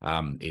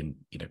in,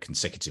 you know,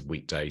 consecutive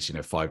weekdays, you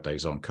know, 5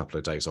 days on, couple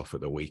of days off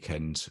at the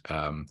weekend,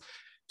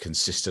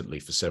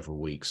 consistently for several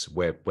weeks.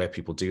 Where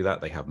people do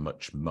that, they have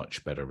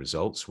much better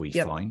results, we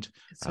find.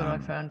 That's what I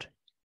found.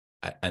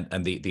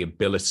 And the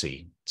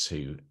ability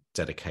to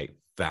dedicate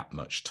that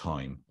much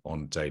time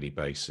on a daily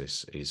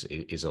basis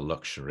is a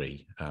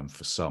luxury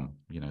for some,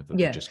 you know, that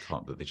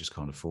they just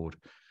can't afford.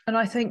 And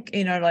I think,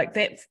 you know, like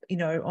that, you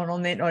know,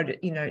 on that note,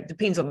 you know, it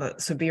depends on the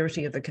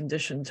severity of the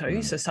condition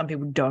too. So some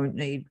people don't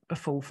need a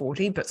full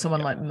 40, but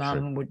someone like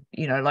mum would,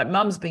 you know, like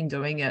mum's been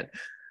doing it.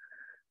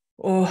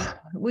 Or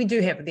we do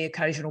have the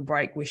occasional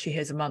break where she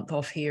has a month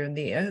off here and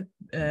there,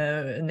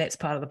 and that's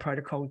part of the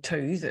protocol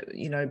too. That,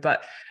 you know,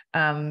 but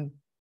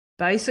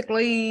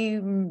basically,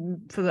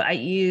 for the 8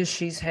 years,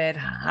 she's had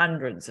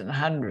hundreds and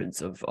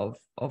hundreds of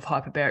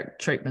hyperbaric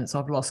treatments.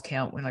 I've lost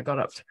count when I got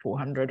up to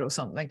 400 or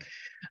something.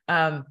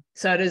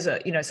 So it is a,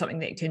 you know, something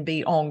that can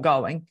be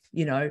ongoing,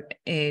 you know,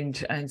 and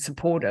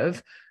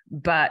supportive.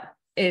 But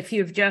if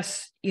you've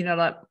just, you know,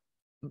 like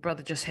my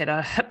brother just had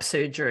a hip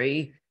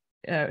surgery,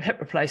 hip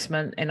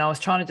replacement, and I was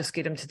trying to just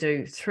get him to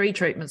do 3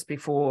 treatments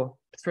before,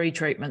 3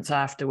 treatments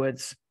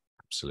afterwards.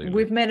 Absolutely.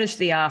 We've managed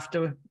the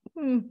after.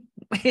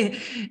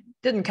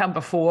 Didn't come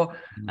before,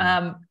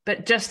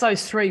 but just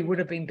those 3 would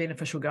have been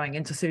beneficial going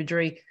into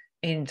surgery,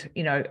 and,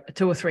 you know,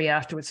 2 or 3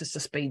 afterwards just to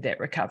speed that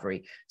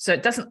recovery. So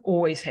it doesn't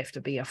always have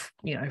to be a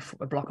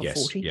block of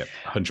 40. Yeah,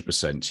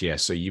 100%. Yeah.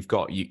 So you've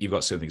got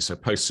something. So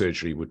post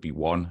surgery would be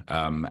 1,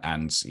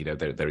 and, you know,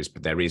 there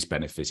is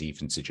benefit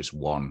even to just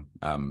 1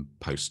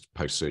 post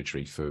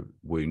surgery for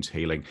wound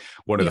healing.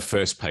 One of the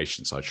first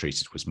patients I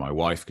treated was my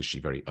wife, because she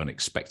very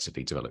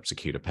unexpectedly developed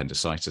acute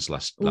appendicitis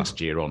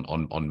last year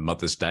on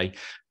Mother's Day.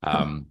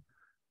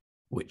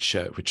 Which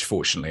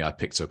fortunately I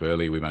picked up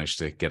early. We managed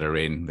to get her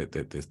in.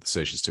 The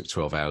surgeons took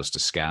 12 hours to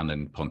scan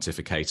and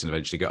pontificate, and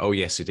eventually go, oh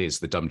yes, it is.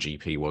 The dumb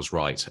GP was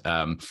right,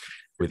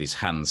 with his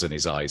hands and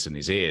his eyes and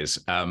his ears.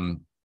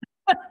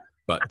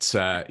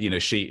 But you know,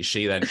 she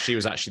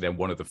was actually then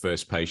one of the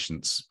first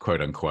patients, quote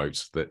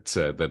unquote,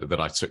 that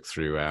I took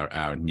through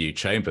our new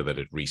chamber that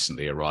had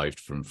recently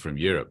arrived from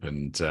Europe,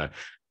 and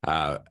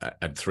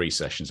 3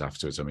 sessions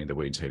afterwards, I mean, the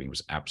wound healing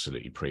was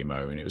absolutely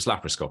primo, and it was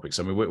laparoscopic.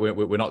 So I mean,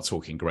 we're not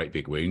talking great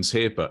big wounds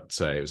here, but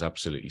it was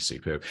absolutely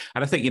superb.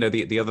 And I think, you know,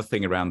 the other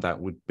thing around that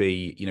would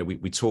be, you know,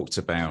 we talked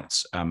about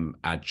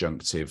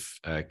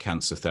adjunctive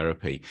cancer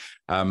therapy,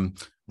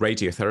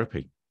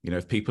 radiotherapy. You know,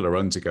 if people are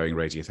undergoing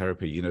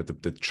radiotherapy, you know,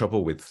 the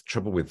trouble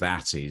with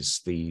that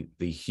is the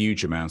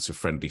huge amount of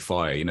friendly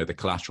fire. You know, the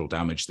collateral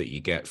damage that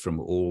you get from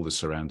all the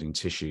surrounding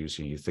tissues.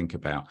 You think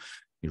about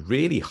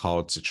really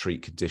hard to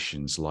treat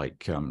conditions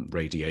like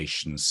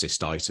radiation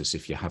cystitis.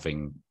 If you're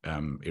having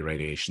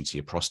irradiation to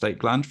your prostate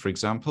gland, for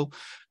example,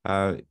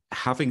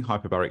 having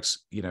hyperbarics,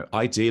 you know,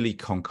 ideally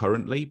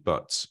concurrently,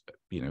 but,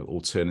 you know,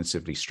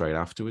 alternatively straight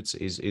afterwards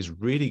is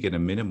really going to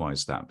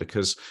minimize that,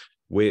 because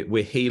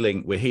we're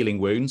healing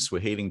wounds,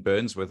 we're healing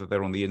burns, whether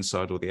they're on the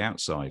inside or the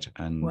outside,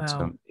 and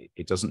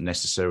it doesn't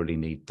necessarily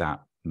need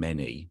that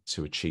many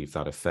to achieve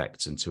that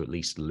effect and to at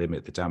least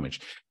limit the damage.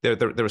 There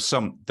are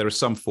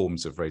some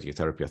forms of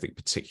radiotherapy, I think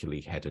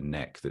particularly head and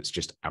neck, that's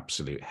just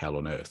absolute hell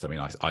on earth. I mean,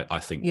 I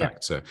think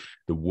back to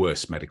the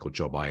worst medical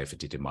job I ever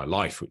did in my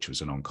life, which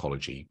was an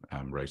oncology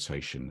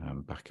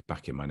rotation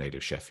back in my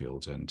native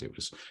Sheffield, and it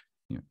was,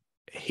 you know,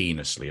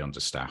 heinously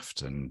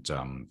understaffed and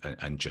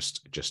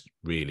just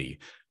really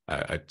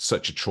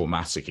such a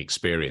traumatic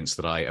experience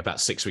that about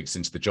 6 weeks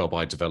into the job,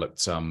 I developed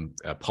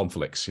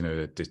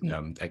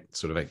Pomfilix,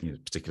 sort of a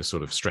particular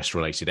sort of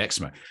stress-related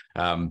eczema.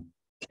 The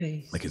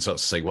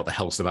consultants say, "What the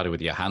hell's the matter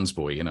with your hands,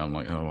 boy?" I'm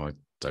like, "Oh, I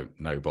don't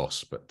know,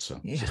 boss, but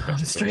I'm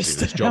stressed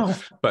this job."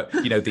 But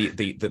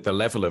the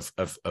level of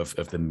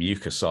the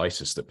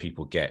mucositis that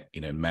people get,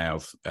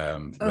 mouth,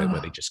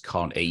 where they just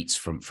can't eat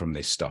from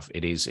this stuff,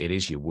 it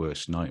is your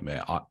worst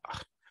nightmare.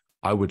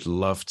 I would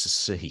love to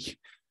see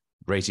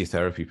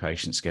radiotherapy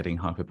patients getting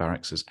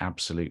hyperbarics as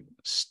absolute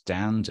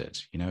standard.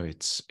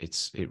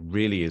 It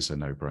really is a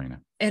no-brainer.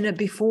 And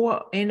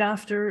before and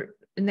after,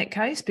 in that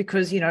case,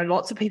 because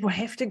lots of people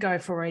have to go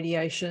for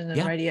radiation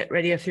and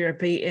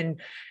radiotherapy,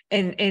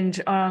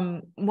 and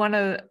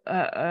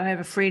I have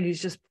a friend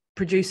who's just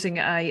producing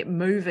a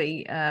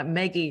movie,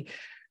 Maggie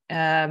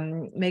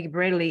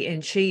Bradley,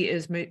 and she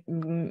is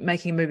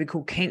making a movie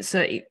called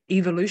Cancer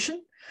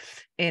Evolution.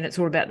 And it's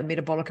all about the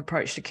metabolic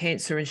approach to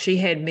cancer. And she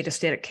had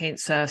metastatic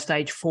cancer,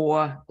 stage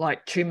 4,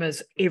 like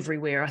tumors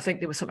everywhere. I think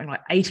there was something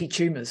like 80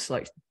 tumors.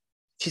 Like,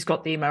 she's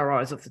got the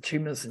MRIs of the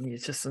tumors, and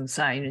it's just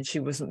insane. And she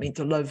wasn't meant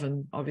to live,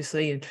 and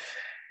obviously, and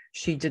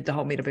she did the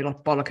whole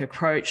metabolic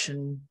approach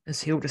and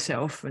has healed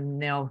herself. And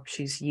now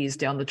she's years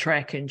down the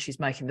track, and she's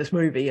making this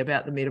movie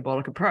about the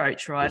metabolic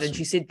approach, right? Awesome. And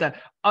she said the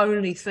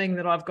only thing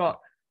that I've got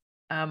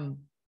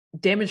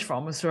damage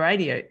from was the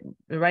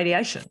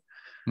radiation.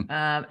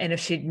 And if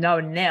she'd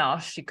known now,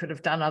 she could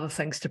have done other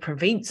things to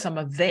prevent some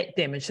of that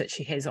damage that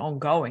she has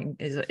ongoing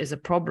is a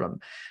problem.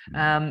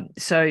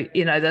 So,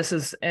 this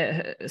is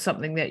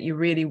something that you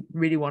really,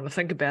 really want to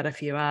think about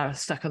if you are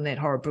stuck in that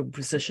horrible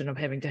position of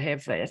having to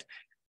have that.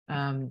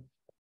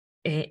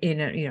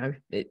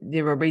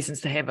 There are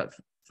reasons to have it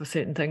for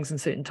certain things and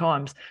certain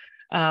times.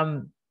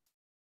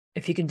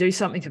 If you can do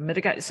something to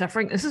mitigate the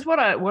suffering, this is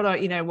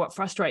what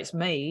frustrates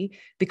me,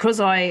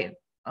 because I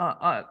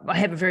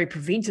have a very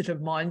preventative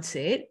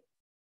mindset,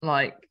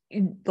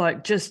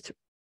 just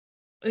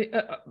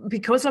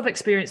because I've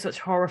experienced such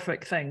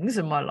horrific things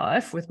in my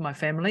life with my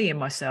family and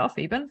myself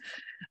even.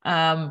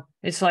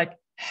 It's like,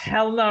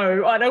 hell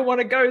no, I don't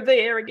want to go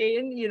there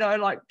again,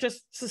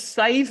 just to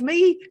save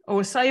me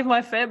or save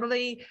my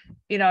family.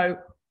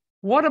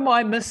 What am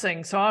I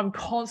missing? So I'm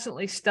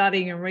constantly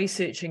studying and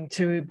researching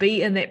to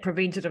be in that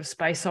preventative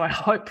space, so I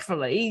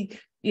hopefully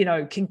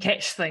can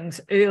catch things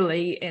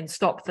early and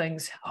stop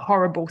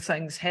horrible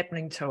things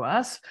happening to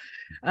us.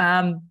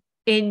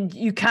 And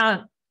you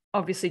can't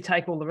obviously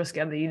take all the risk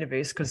out of the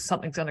universe, because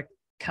something's going to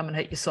come and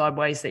hit you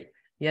sideways that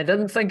you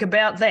didn't think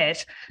about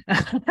that.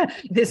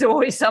 There's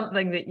always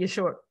something that you're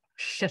sure,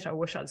 shit, I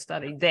wish I'd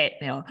studied that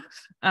now.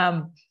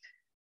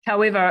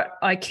 However,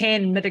 I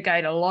can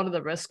mitigate a lot of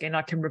the risk, and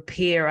I can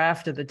repair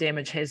after the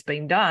damage has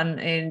been done.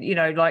 And,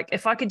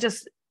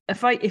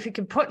 if you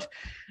can put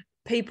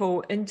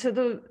people into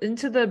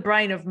the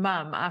brain of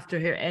mum after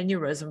her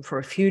aneurysm for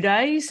a few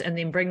days and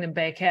then bring them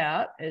back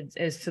out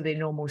as to their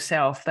normal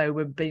self, they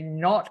would be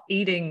not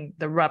eating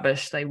the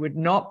rubbish, they would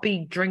not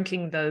be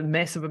drinking the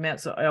massive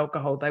amounts of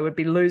alcohol, they would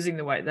be losing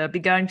the weight, they'd be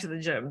going to the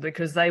gym,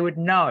 because they would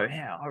know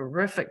how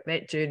horrific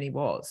that journey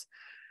was.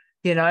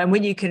 And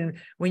when you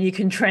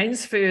can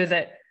transfer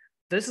that,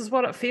 this is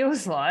what it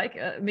feels like.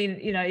 I mean,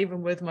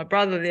 even with my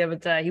brother the other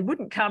day, he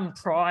wouldn't come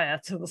prior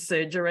to the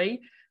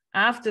surgery.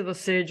 After the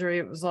surgery,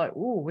 it was like,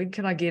 oh, when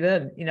can I get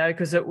in?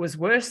 Because it was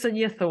worse than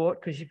you thought,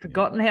 because you've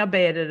forgotten how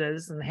bad it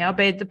is and how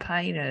bad the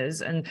pain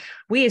is. And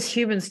we as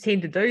humans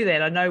tend to do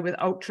that. I know with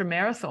ultra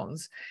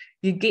marathons,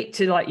 you get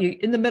to you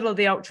in the middle of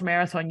the ultra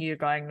marathon, you're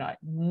going like,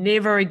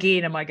 never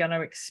again am I going to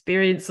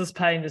experience this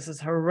pain. This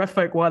is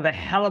horrific. Why the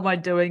hell am I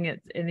doing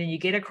it? And then you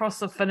get across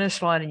the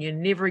finish line and you're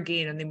never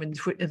again. And then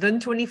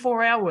within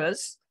 24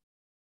 hours,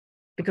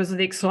 because of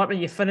the excitement,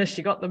 you finished,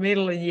 you got the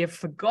medal, and you've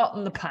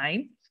forgotten the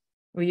pain.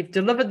 Well, you've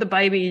delivered the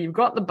baby, you've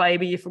got the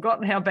baby, you've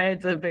forgotten how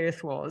bad the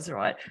birth was,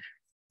 right?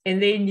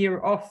 And then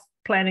you're off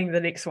planning the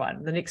next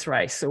one, the next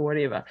race or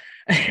whatever.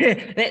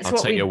 That's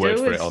what we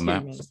do as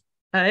humans.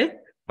 Hey?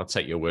 I'll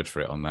take your word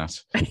for it on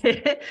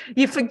that.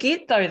 You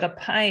forget, though, the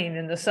pain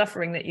and the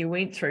suffering that you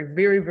went through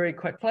very, very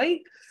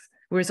quickly.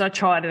 Whereas I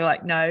try to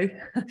no,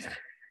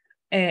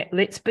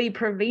 let's be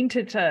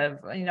preventative.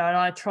 And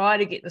I try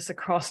to get this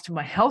across to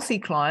my healthy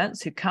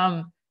clients who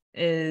come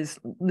is,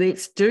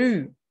 let's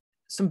do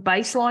some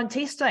baseline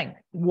testing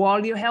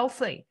while you're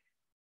healthy.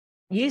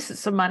 Yes,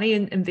 it's some money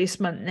in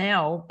investment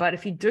now, but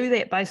if you do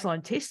that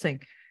baseline testing,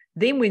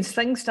 then when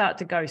things start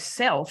to go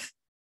south,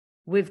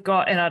 we've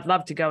got, and I'd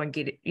love to go and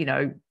get,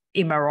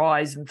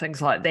 MRIs and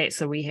things like that.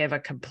 So we have a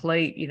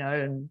complete,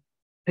 and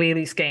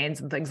clearly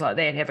scans and things like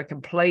that, have a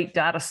complete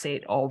data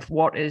set of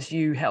what is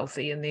you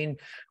healthy. And then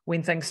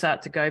when things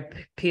start to go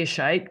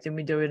pear-shaped, then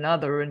we do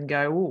another and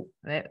go, oh,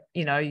 that,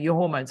 your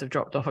hormones have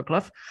dropped off a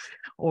cliff,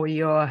 or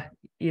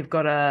you've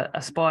got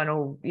a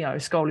spinal,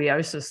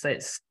 scoliosis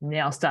that's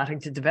now starting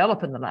to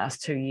develop in the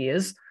last 2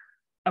 years.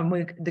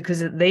 And because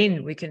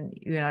then we can,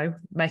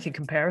 make a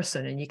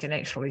comparison and you can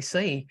actually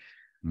see,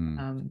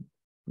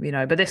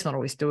 but that's not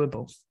always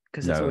doable.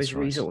 because it's No, always that's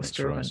right. resource That's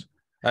right. driven.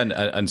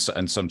 And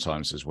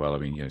sometimes as well. I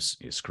mean,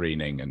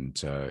 screening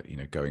and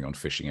going on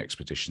fishing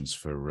expeditions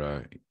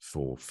for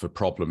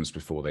problems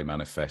before they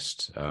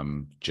manifest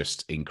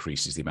just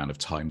increases the amount of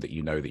time that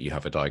that you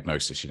have a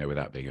diagnosis.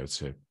 Without being able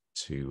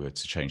to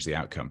change the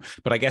outcome.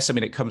 But I guess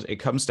it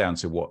comes down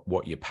to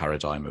what your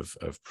paradigm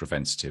of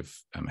preventative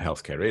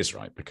healthcare is,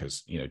 right?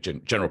 Because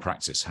general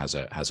practice has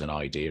an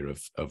idea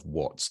of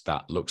what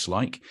that looks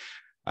like,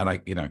 and I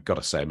got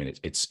to say,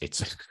 it's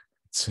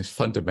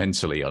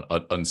fundamentally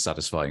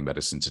unsatisfying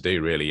medicine to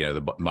do, really. The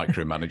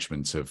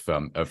micromanagement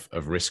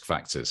of risk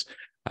factors,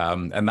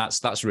 and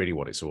that's really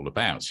what it's all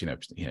about.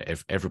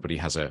 Everybody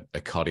has a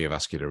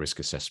cardiovascular risk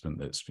assessment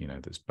that's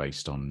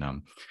based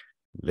on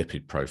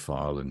lipid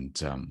profile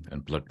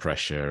and blood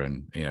pressure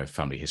and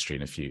family history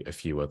and a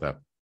few other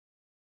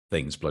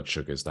things, blood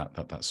sugars,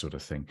 that sort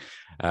of thing.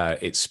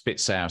 It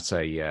spits out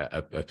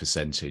a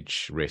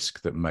percentage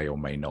risk that may or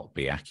may not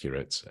be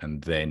accurate,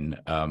 and then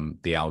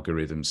the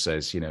algorithm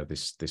says,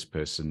 this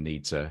person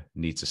needs a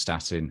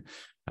statin.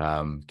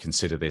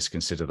 Consider this,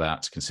 consider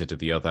that, consider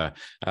the other,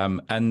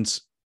 and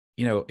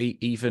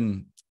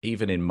even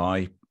in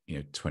my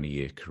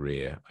 20-year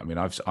career,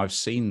 I've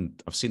seen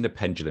the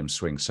pendulum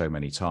swing so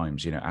many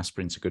times.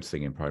 Aspirin's a good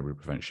thing in primary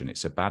prevention,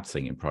 it's a bad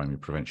thing in primary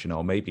prevention,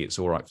 or maybe it's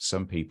all right for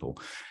some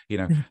people.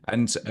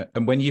 And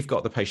when you've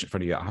got the patient in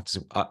front of you,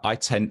 I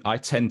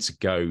tend to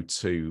go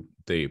to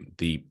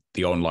the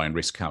online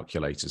risk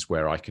calculators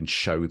where I can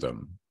show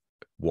them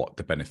what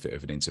the benefit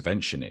of an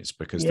intervention is,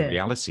 because the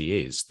reality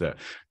is that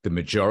the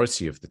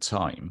majority of the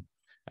time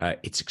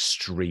it's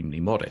extremely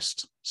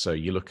modest. So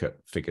you look at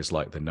figures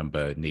like the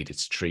number needed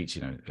to treat.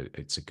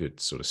 It's a good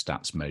sort of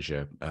stats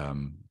measure.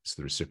 It's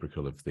the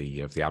reciprocal of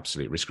the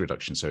absolute risk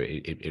reduction. So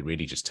it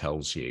really just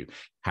tells you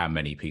how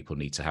many people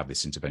need to have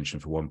this intervention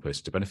for one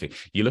person to benefit.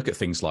 You look at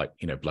things like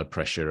blood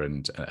pressure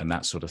and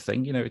that sort of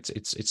thing.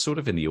 It's sort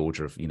of in the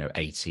order of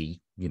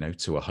 80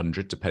 to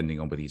 100, depending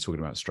on whether you're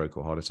talking about stroke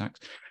or heart attacks.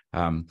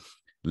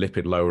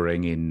 Lipid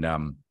lowering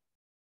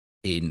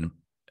in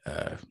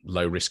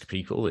low risk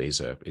people is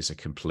a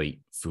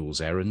complete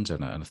fool's errand,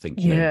 and I think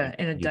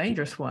and a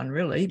dangerous one,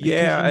 really,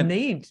 because you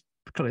need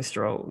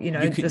cholesterol.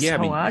 This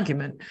whole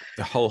argument,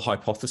 the whole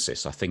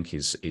hypothesis, I think,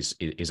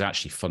 is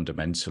actually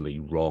fundamentally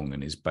wrong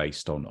and is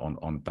based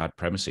on bad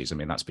premises.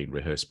 That's been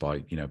rehearsed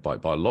by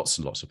lots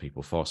and lots of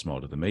people far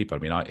smarter than me.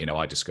 But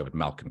I discovered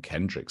Malcolm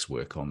Kendrick's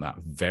work on that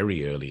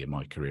very early in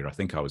my career. I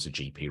think I was a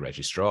GP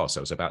registrar,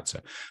 so I was about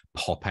to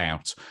pop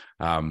out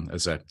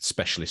as a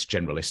specialist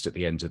generalist at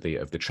the end of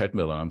the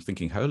treadmill, and I'm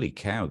thinking, holy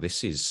cow,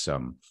 this is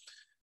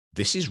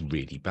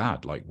really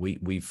bad. Like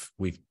we've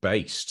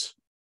based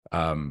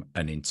an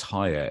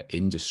entire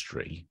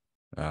industry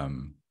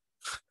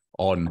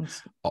on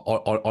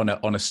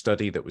a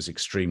study that was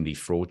extremely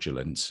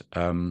fraudulent,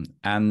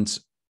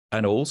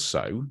 and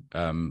also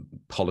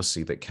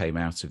policy that came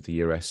out of the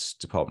US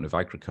Department of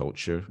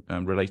Agriculture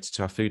related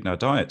to our food and our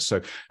diet. So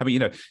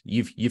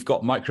you've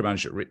got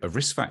micromanagement of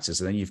risk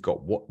factors, and then you've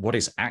got what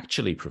is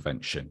actually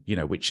prevention,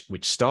 which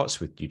starts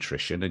with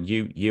nutrition. And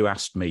you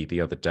asked me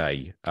the other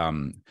day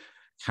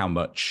how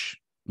much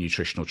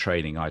nutritional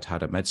training I'd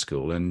had at med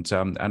school, and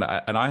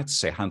I had to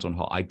say, hand on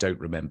heart, I don't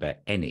remember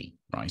any,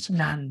 right?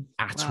 None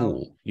at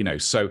all.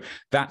 So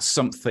that's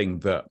something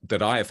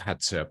that I have had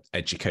to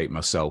educate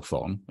myself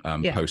on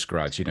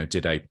post-grad.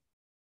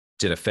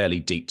 Did a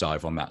fairly deep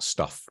dive on that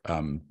stuff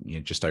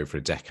just over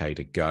a decade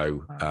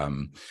ago.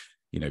 Wow.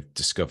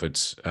 Discovered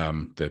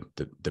the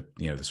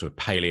sort of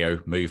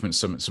paleo movement.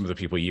 Some of the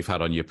people you've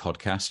had on your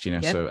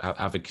podcast, so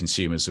avid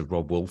consumers of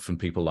Rob Wolf and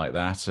people like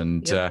that,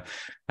 and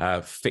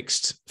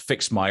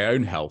fixed my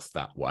own health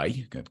that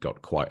way.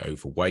 Got quite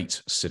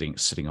overweight,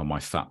 sitting on my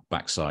fat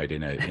backside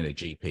in a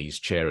GP's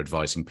chair,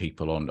 advising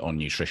people on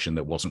nutrition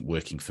that wasn't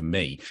working for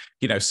me.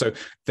 So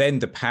then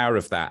the power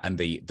of that and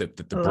the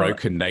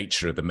broken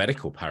nature of the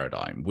medical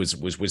paradigm was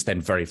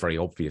then very, very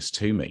obvious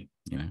to me.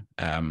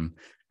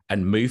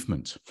 And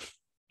movement.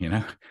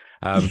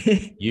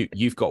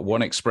 You've got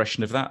one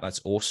expression of that.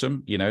 That's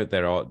awesome.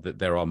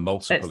 There are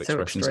multiple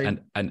expressions,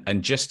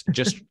 and just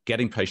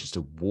getting patients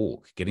to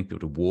walk, getting people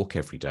to walk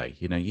every day.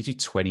 You do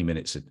 20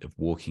 minutes of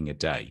walking a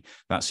day.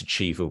 That's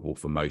achievable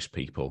for most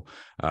people.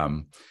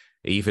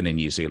 Even in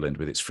New Zealand,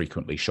 with its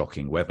frequently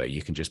shocking weather,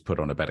 you can just put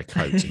on a better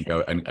coat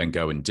and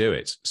go and do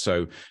it.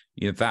 So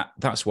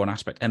that's one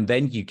aspect, and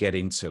then you get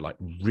into like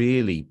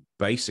really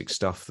basic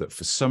stuff that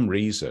for some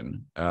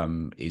reason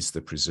is the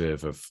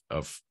preserve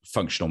of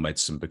functional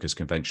medicine, because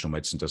conventional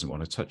medicine doesn't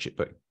want to touch it.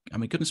 But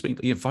goodness me,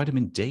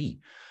 vitamin D.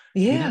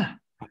 Yeah.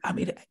 How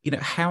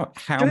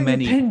during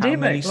many the pandemic, how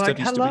many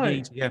studies do we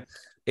need? Yeah,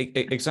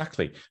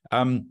 exactly.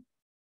 And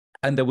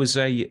there was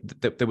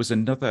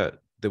another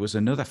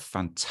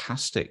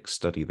fantastic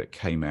study that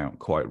came out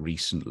quite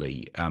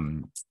recently,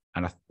 and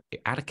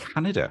out of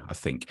Canada, I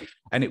think,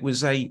 and it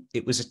was a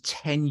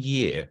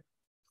 10-year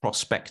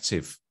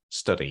prospective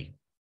study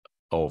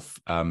of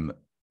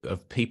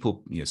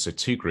people, so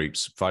two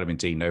groups, vitamin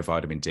D, no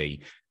vitamin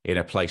D, in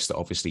a place that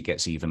obviously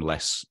gets even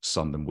less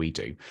sun than we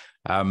do.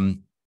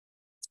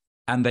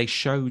 And they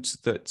showed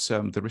that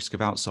the risk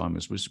of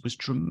Alzheimer's was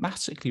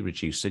dramatically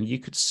reduced, and you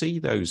could see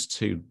those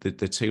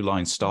the two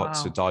lines start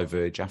to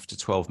diverge after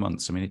 12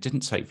 months. I mean, it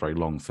didn't take very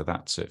long for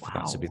that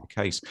to be the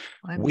case.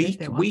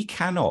 We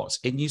cannot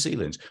in New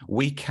Zealand,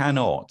 we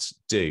cannot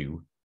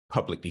do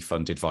publicly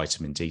funded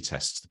vitamin D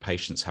tests. The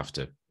patients have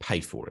to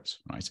pay for it,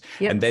 right?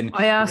 Yep. And then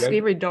I ask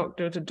every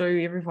doctor to do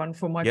everyone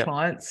for my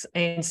clients,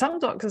 and some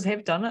doctors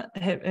have done it,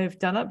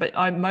 but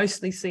I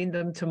mostly send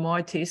them to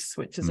my tests,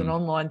 which is an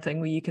online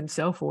thing where you can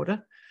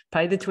self-order,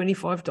 pay the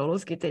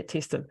 $25, get that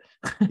tested.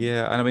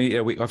 Yeah, and I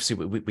mean, we obviously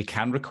we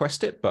can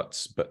request it,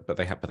 but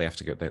they have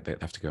to go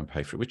and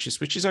pay for it,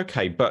 which is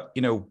okay. But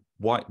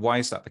why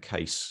is that the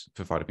case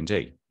for vitamin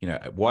D?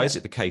 Why is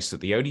it the case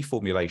that the only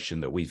formulation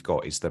that we've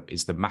got is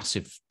the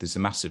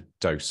massive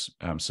dose,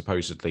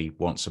 supposedly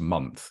once a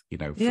month?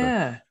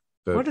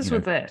 What is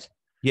with that?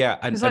 Yeah,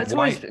 and it's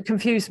always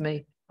confused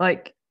me.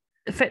 Like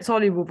fat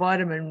soluble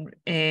vitamin,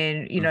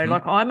 and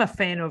like I'm a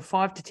fan of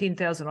 5,000 to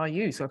 10,000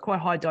 IU, so quite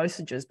high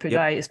dosages per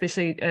day,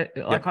 especially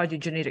I do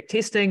genetic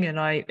testing,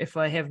 and if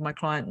I have my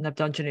client and they've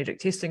done genetic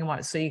testing, I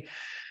might see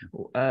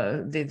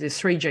there's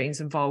 3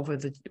 genes involved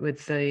or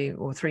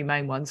 3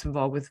 main ones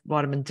involved with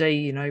vitamin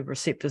D,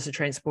 receptors, the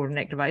transport and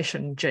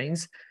activation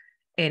genes.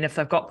 And if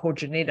they've got poor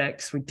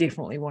genetics, we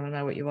definitely want to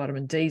know what your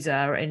vitamin Ds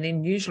are. And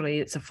then usually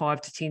it's a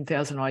 5,000 to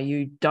 10,000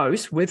 IU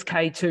dose with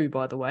K2,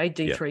 by the way,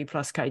 D3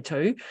 plus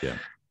K2. Yeah.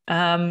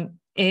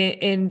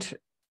 And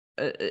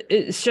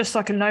it's just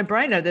like a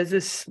no-brainer. There's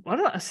this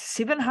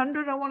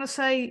 700, I want to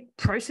say,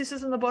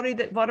 processes in the body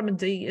that vitamin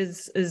D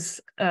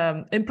is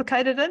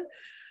implicated in.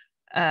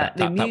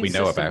 That we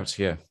know about,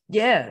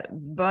 yeah,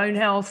 bone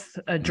health,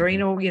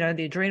 adrenal,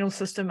 the adrenal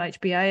system,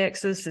 HBA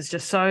axis. There's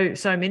just so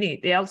many.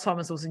 The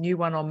Alzheimer's was a new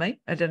one on me.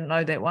 I didn't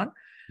know that one.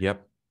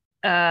 Yep.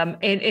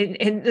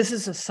 And this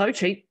is so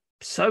cheap,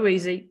 so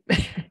easy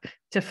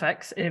to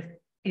fix. If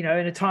in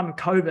a time of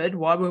COVID,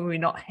 why were we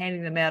not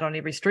handing them out on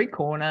every street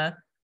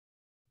corner?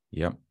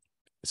 Yep.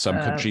 Some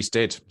countries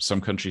did.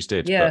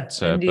 Yeah,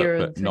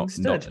 but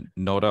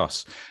not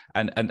us.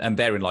 And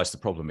therein lies the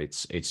problem.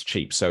 It's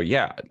cheap. So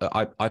yeah,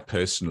 I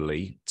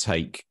personally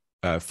take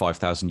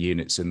 5,000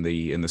 units in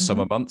the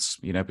summer months,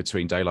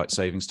 between daylight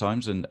savings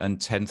times,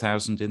 and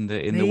 10,000 in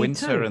the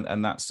winter,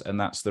 and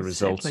that's the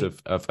result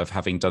of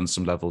having done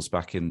some levels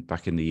back in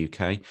the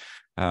UK,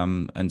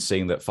 and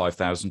seeing that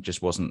 5,000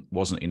 just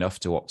wasn't enough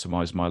to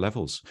optimize my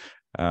levels.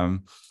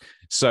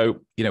 So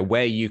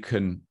where you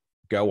can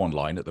go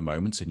online at the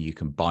moment and you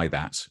can buy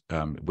that,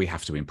 we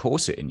have to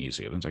import it in New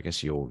Zealand. I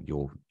guess your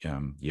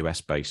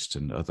US based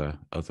and other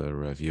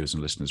viewers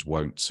and listeners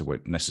won't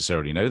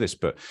necessarily know this,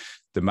 but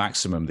the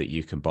maximum that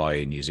you can buy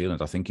in New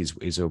Zealand, I think,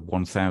 is a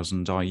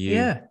 1,000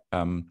 IU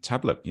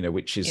tablet,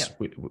 which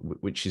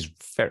is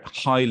very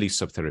highly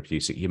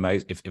subtherapeutic. You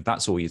may, if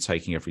that's all you're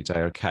taking every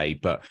day, okay,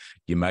 but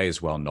you may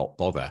as well not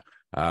bother.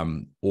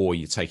 Or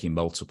you're taking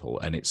multiple,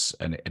 and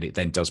it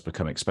then does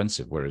become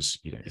expensive. Whereas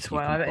that's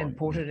why I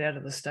imported it out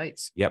of the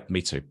States. Yep,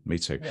 me too.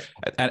 Yep.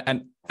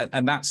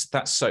 And that's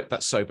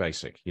so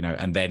basic,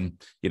 And then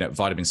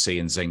vitamin C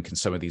and zinc and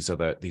some of these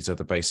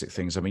other basic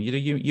things. I mean,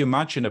 you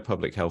imagine a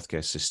public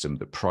healthcare system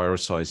that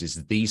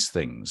prioritizes these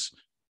things,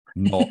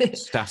 not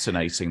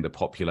statinating the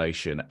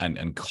population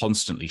and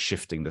constantly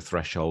shifting the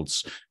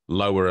thresholds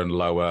lower and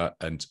lower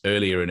and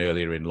earlier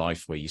in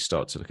life, where you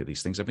start to look at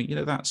these things. I mean,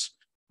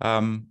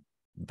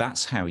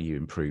 that's how you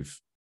improve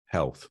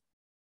health.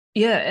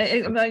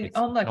 Yeah,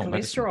 on the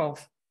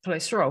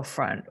cholesterol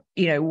front,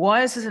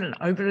 why is this an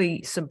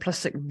overly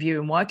simplistic view,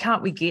 and why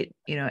can't we get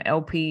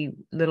LP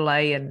little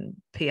a and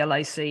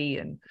PLAC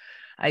and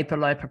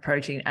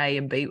apolipoprotein A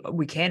and B?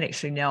 We can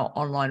actually now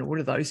online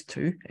order those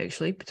two,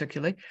 actually,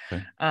 particularly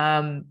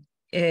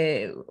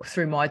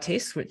through my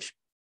tests, which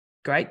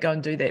great, go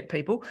and do that,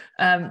 people.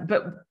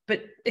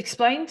 But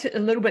explain a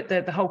little bit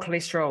the whole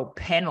cholesterol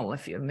panel.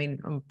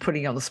 I'm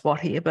putting you on the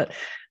spot here, but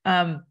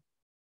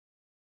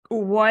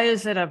why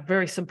is that a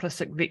very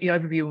simplistic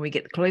overview? When we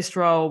get the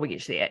cholesterol, we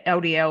get the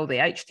LDL, the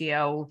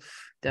HDL,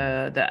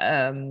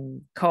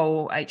 the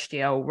chol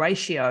HDL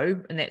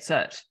ratio, and that's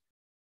it.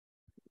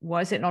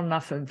 Why is that not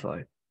enough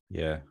info?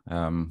 Yeah.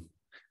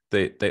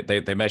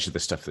 They measure the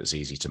stuff that's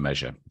easy to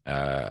measure,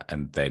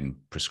 and then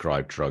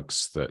prescribe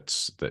drugs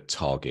that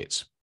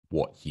target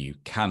what you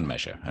can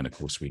measure. And of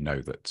course, we know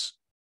that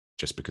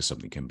just because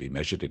something can be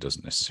measured, it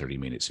doesn't necessarily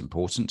mean it's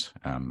important.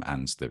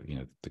 And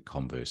the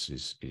converse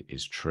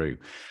is true.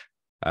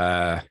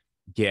 So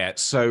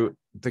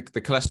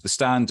the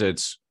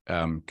standard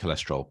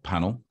cholesterol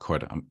panel,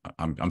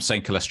 I'm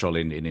saying cholesterol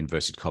in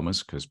inverted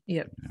commas because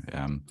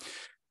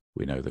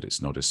we know that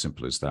it's not as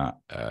simple as that.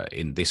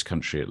 In this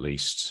country, at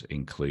least,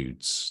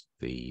 includes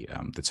the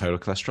total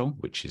cholesterol,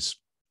 which is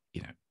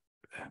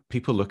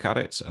people look at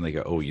it and they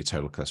go, "Oh, your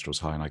total cholesterol's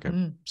high," and I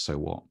go, "So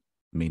what?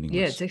 Meaningless."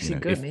 Yeah, it's actually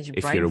good.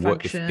 If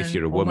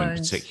you're a woman,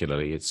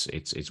 particularly,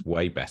 it's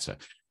way better.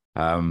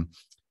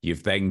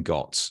 You've then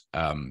got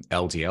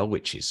LDL,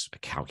 which is a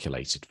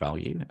calculated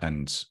value,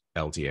 and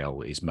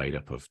LDL is made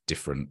up of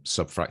different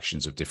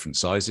subfractions of different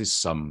sizes.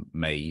 Some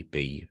may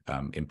be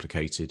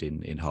implicated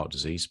in heart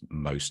disease,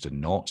 most are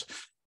not.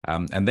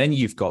 And then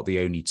you've got the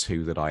only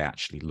two that I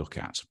actually look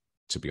at.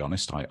 To be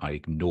honest, I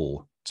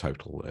ignore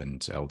total and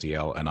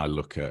LDL, and I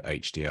look at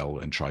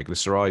HDL and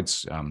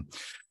triglycerides.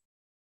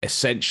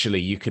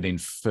 Essentially, you can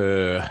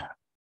infer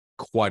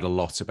quite a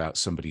lot about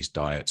somebody's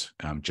diet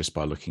just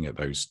by looking at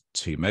those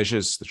two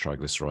measures. The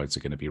triglycerides are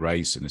going to be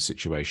raised in a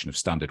situation of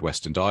standard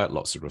Western diet,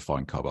 lots of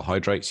refined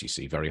carbohydrates. You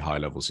see very high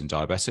levels in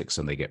diabetics,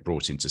 and they get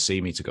brought in to see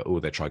me to go, oh,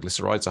 their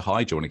triglycerides are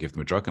high. Do you want to give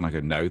them a drug? And I go,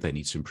 no, they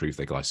need to improve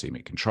their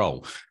glycemic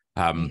control.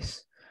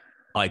 Yes.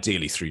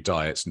 Ideally through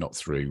diets, not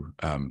through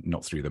the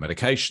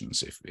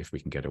medications, if we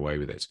can get away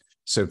with it.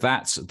 So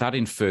that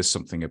infers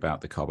something about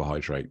the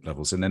carbohydrate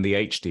levels, and then the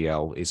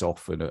HDL is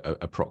often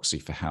a proxy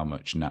for how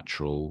much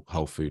natural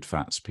whole food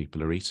fats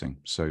people are eating.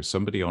 So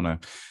somebody on a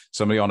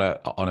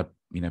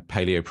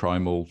paleo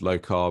primal, low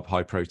carb,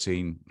 high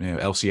protein,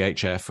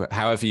 LCHF,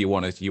 however you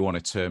want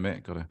to term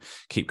it. Got to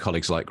keep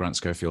colleagues like Grant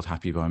Schofield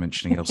happy by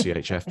mentioning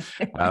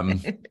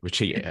LCHF,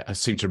 which I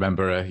seem to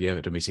remember.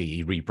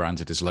 He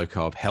rebranded as low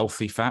carb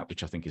healthy fat,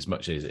 which I think is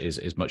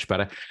much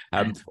better.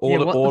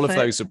 All of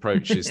those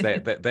approaches, they're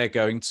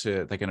going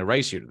to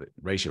raise your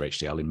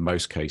HDL in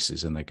most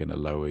cases, and they're going to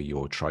lower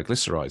your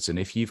triglycerides. And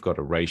if you've got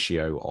a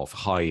ratio of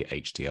high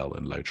HDL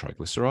and low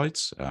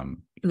triglycerides,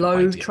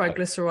 low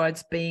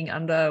triglycerides being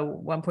under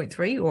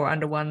 1.3 or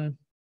under 1?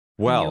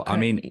 Well, I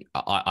mean,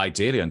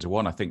 ideally under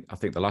 1. I think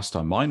the last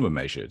time mine were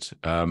measured.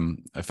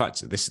 In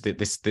fact, this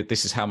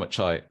is how much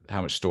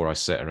store I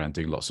set around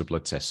doing lots of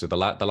blood tests. So the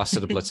last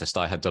set of blood tests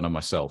I had done on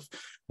myself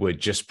were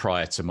just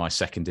prior to my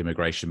second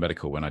immigration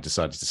medical, when I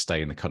decided to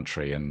stay in the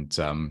country, and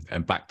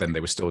back then they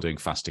were still doing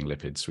fasting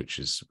lipids, which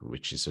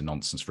is a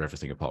nonsense for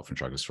everything apart from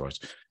triglycerides.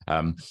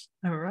 All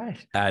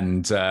right.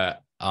 And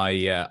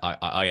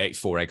I ate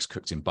 4 eggs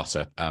cooked in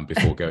butter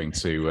before going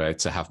to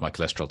have my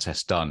cholesterol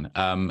test done.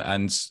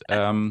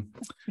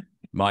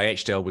 My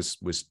HDL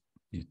was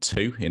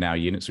 2 in our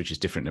units, which is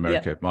different in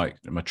America. Yeah.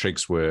 My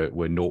trigs were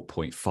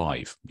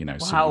 0.5. Wow.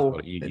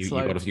 So you've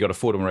got a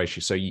 4-to-1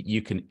 ratio, so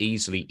you can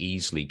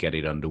easily get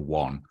it under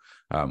 1.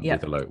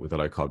 With a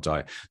low carb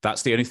diet.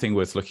 That's the only thing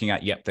worth looking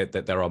at. Yep,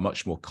 there are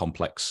much more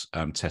complex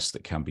tests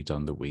that can be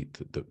done that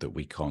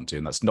we can't do,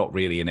 and that's not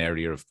really an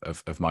area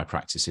of my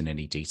practice in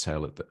any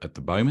detail at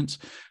the moment.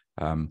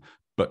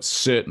 But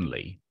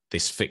certainly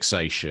this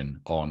fixation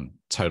on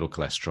total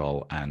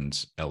cholesterol and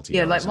LDL.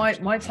 Yeah,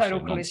 like my total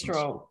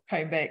cholesterol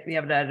came back the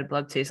other day at a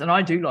blood test, and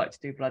I do like to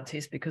do blood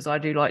tests because I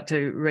do like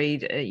to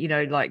read.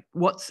 Like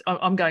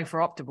I'm going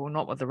for optimal,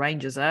 not what the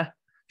ranges are.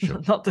 Sure.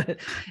 Not that,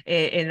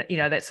 and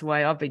that's the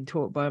way I've been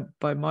taught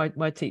by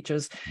my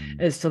teachers,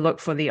 is to look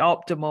for the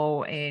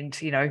optimal, and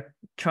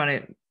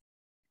trying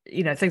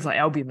to things like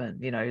albumin.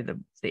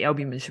 The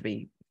albumin should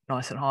be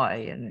nice and high,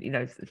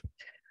 and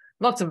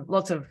lots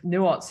of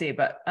nuance here,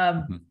 but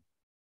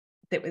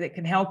that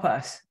can help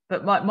us.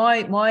 But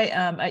my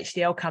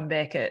HDL come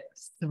back at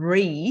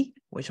 3,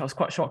 which I was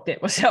quite shocked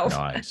at myself.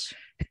 Nice.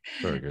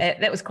 Very good.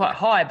 That was quite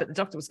high, but the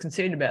doctor was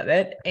concerned about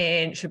that,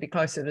 and should be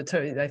closer to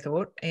 2, they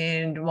thought.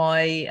 And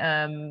my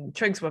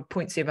trigs were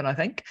 0.7, I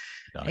think.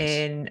 Nice.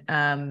 And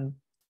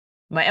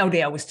my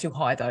LDL was too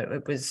high, though.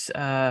 It was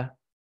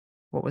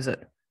what was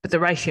it? But the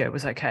ratio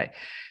was okay.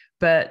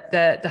 But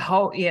the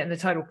whole and the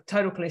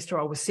total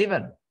cholesterol was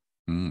 7.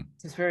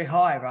 It's very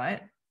high,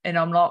 right? And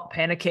I'm not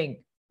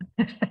panicking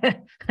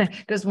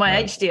because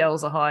my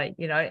HDLs are high,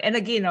 And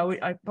again,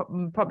 I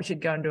probably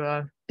should go and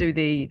do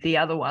the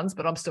other ones,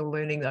 but I'm still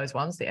learning those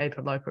ones, the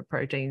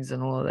apolipoproteins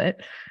and all of that.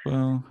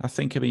 Well, I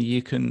think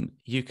you can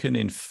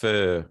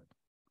infer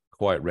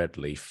quite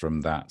readily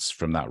from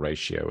that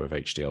ratio of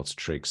HDL to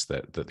trigs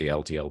that the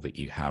LDL that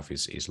you have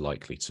is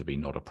likely to be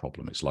not a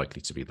problem. It's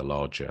likely to be the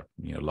larger,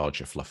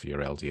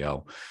 fluffier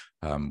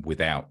LDL,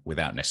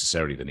 without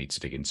necessarily the need to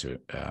dig into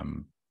it.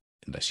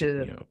 Unless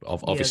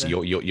obviously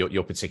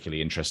you're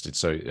particularly interested,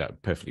 so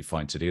perfectly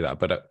fine to do that.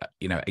 But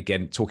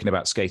again, talking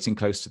about skating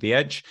close to the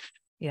edge,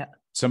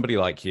 somebody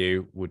like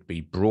you would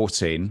be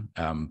brought in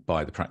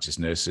by the practice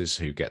nurses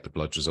who get the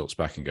blood results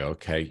back and go,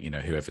 okay,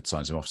 whoever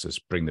signs them off says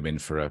bring them in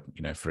for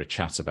a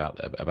chat about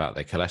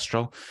their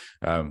cholesterol.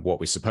 What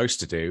we're supposed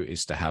to do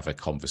is to have a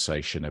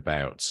conversation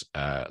about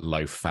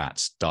low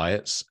fat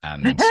diets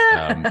and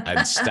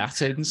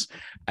statins,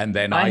 and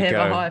then I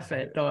have a high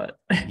fat diet.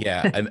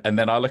 And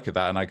then I look at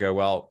that and I go,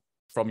 well,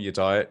 from your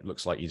diet,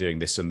 looks like you're doing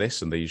this and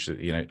this, and they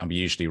usually, I'm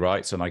usually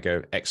right. And I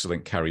go,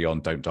 excellent, carry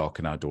on, don't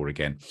darken our door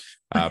again.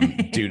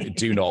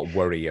 Do not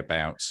worry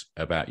about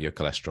your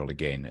cholesterol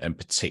again, and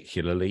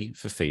particularly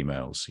for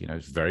females.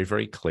 It's very,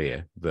 very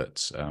clear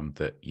that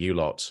that you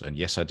lot, and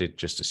yes, I did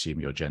just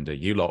assume your gender,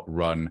 you lot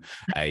run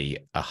a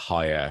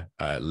higher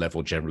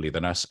level generally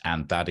than us,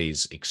 and that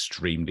is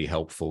extremely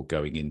helpful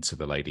going into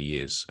the later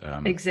years.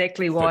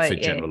 Exactly why for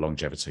general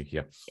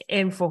longevity,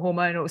 and for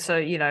hormonal. So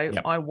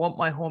I want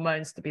my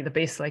hormones to be the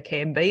best they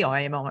can be.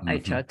 I am on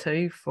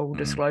HRT, full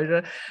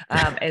disclosure,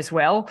 as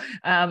well,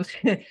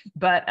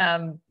 but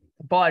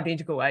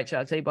bioidentical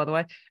HRT, by the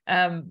way.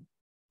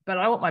 but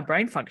I want my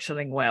brain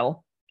functioning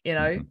well, you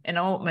know, and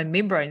I want my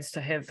membranes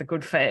to have the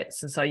good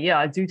fats. And so, yeah,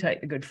 I do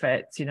take the good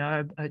fats, you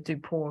know, I do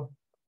pour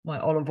my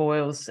olive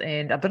oils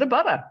and a bit of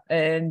butter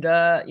and,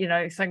 you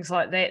know, things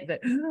like that,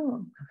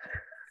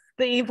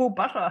 the evil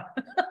butter,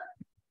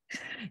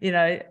 you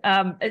know,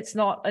 it's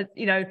not,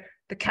 you know,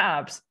 the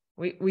carbs,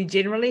 we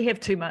generally have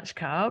too much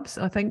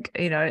carbs, I think,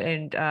 you know,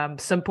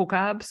 and simple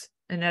carbs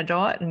in our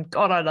diet, and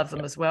God, I love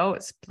them as well.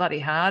 It's bloody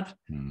hard.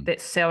 That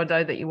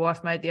sourdough that your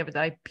wife made the other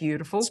day,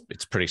 beautiful.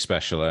 It's pretty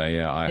special.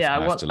 Yeah, I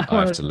have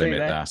to limit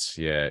that.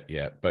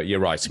 Yeah. But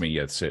you're right. I mean,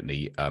 yeah,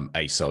 certainly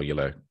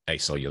acellular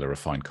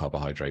refined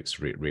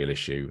carbohydrates, real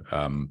issue.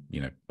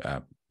 You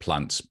know,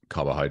 plant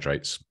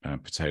carbohydrates,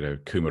 potato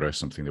kumara,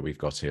 something that we've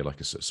got here,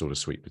 like a sort of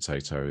sweet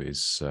potato,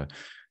 is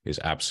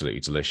absolutely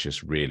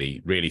delicious.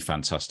 Really, really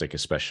fantastic,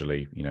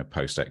 especially, you know,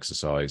 post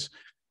exercise.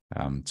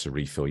 To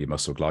refill your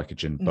muscle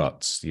glycogen,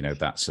 but you know,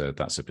 that's a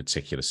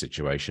particular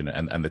situation,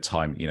 and the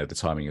timing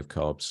of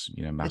carbs,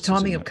 you know, matters. The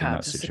timing of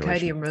carbs, the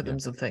circadian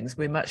rhythms of things.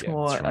 We're much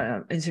more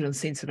insulin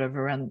sensitive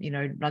around, you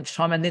know,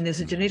 lunchtime, and then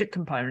there's a genetic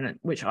component,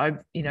 which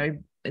you know,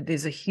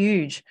 there's a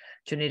huge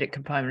genetic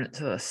component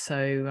to this.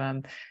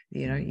 So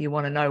you know, you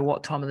want to know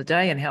what time of the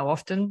day and how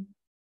often.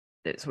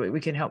 That's what we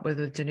can help with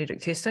the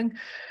genetic testing.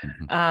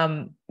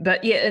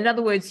 But yeah, in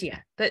other words, yeah,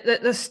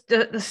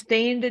 the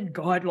standard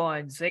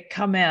guidelines that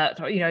come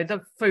out, you know, the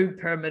food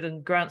pyramid,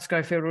 and Grant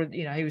Schofield,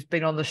 you know, he's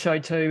been on the show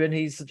too, and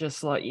he's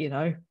just like, you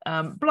know,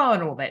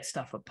 blowing all that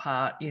stuff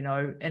apart, you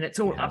know, and it's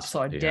all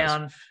upside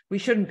down. We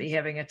shouldn't be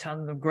having a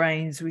ton of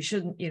grains. We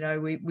shouldn't, you know,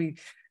 we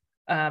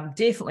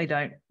definitely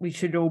don't. We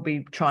should all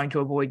be trying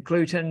to avoid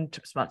gluten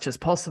as much as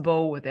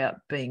possible without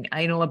being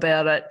anal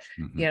about it,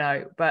 you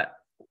know, but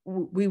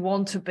we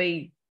want to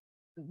be,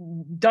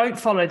 don't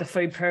follow the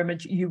food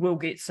pyramid, you will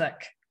get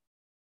sick.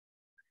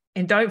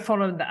 And don't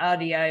follow the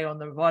RDA on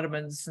the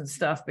vitamins and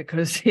stuff,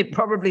 because it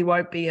probably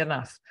won't be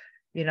enough.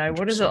 You know, 100%.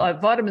 What is it like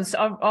vitamins?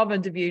 I've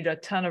interviewed a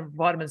ton of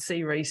vitamin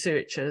C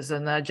researchers,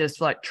 and they're just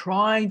like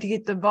trying to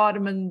get the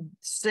vitamin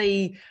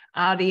C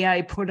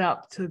RDA put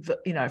up to the,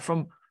 you know,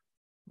 from,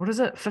 what is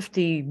it,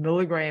 50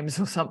 milligrams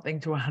or something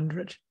to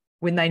 100,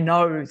 when they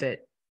know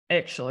that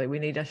actually we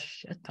need a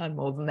shit ton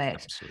more than that.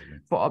 Absolutely.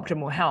 For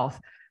optimal health.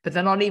 But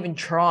they're not even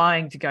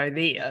trying to go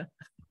there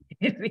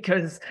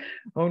because,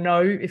 oh no,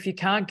 if you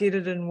can't get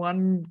it in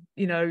one,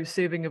 you know,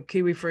 serving of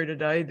kiwi fruit a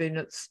day, then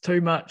it's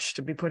too much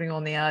to be putting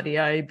on the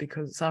RDA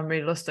because it's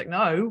unrealistic.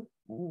 No,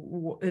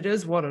 it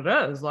is what it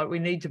is. Like, we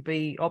need to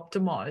be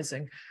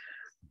optimizing,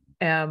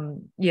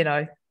 you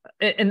know.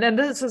 And then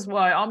this is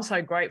why I'm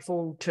so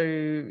grateful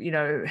to, you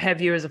know,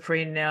 have you as a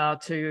friend now,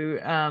 to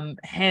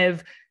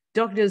have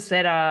doctors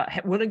that are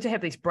willing to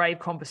have these brave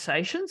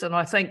conversations. And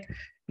I think,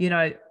 you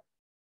know,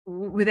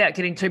 without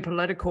getting too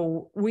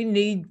political, we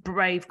need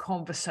brave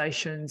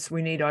conversations.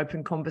 We need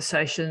open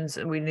conversations,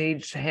 and we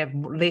need to have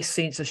less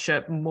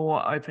censorship,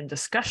 more open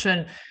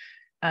discussion,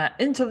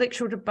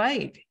 intellectual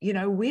debate. You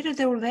know, where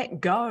did all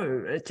that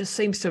go? It just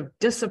seems to have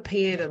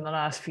disappeared in the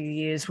last few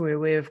years, where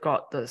we've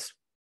got this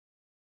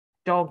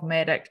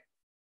dogmatic,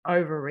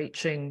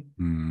 overreaching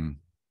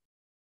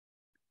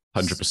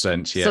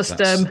 100%, yeah.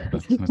 System.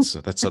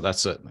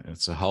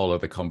 That's a whole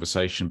other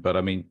conversation. But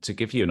I mean, to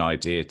give you an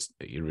idea,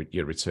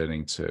 you're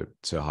returning to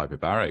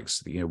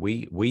hyperbarics. You know,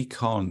 we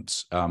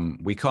can't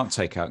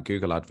take out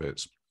Google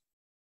adverts.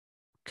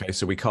 Okay,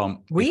 so we can't.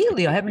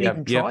 Really, I haven't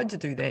even tried to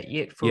do that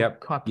yet for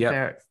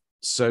hyperbaric.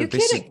 So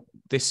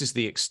this is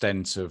the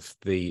extent of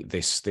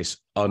this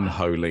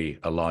unholy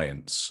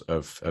alliance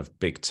of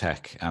big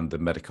tech and the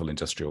medical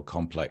industrial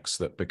complex,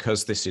 that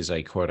because this is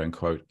a quote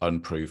unquote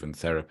unproven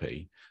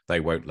therapy, they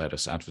won't let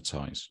us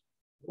advertise.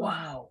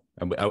 Wow.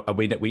 And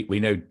we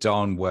know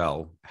darn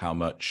well how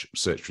much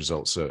search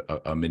results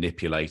are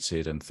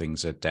manipulated, and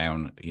things are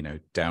down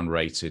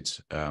rated,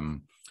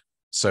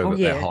 so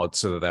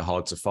that they're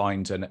hard to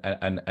find.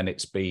 And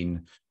it's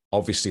been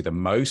obviously the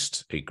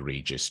most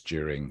egregious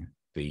during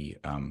the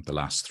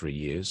last 3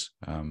 years,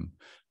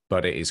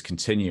 but it is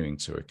continuing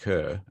to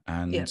occur,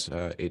 and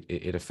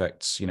it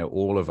affects, you know,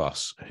 all of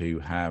us who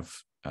have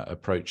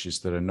approaches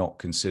that are not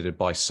considered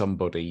by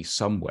somebody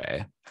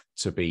somewhere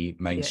to be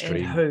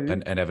mainstream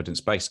and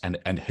evidence-based.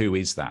 And who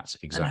is that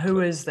exactly? And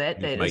who is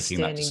that is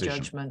standing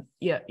judgment?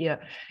 Yeah,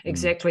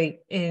 exactly.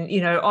 And,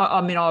 you know,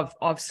 I mean,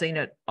 I've seen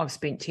it. I've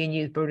spent 10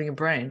 years building a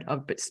brand.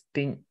 I've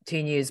spent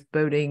 10 years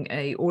building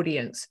a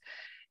audience.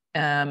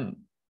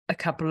 A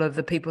couple of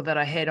the people that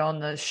I had on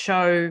the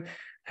show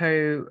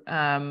who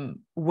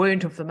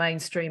weren't of the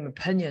mainstream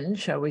opinion,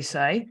 shall we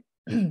say,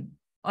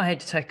 I had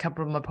to take a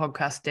couple of my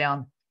podcasts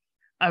down.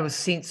 I was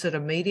censored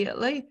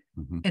immediately,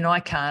 and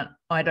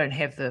I don't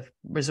have the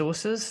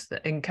resources,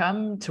 the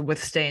income to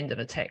withstand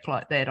an attack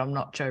like that. I'm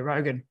not Joe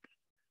Rogan.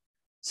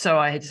 So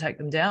I had to take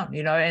them down,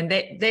 you know, and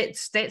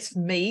that's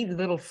me,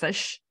 little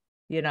fish,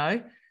 you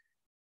know.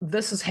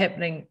 This is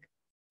happening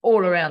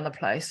all around the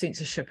place.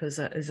 Censorship is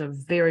a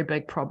very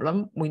big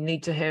problem. We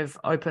need to have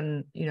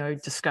open, you know,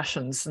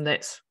 discussions, and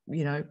that's,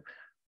 you know,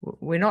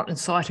 we're not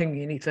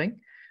inciting anything.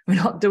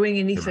 We're not doing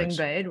anything Correct.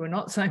 bad. We're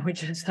not saying, we're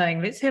just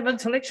saying, let's have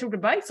intellectual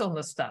debates on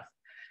this stuff.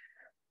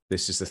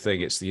 This is the thing.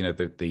 It's, you know,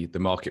 the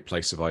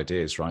marketplace of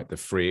ideas, right? The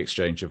free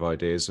exchange of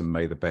ideas, and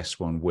may the best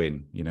one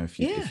win. You know,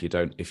 if you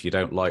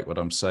don't like what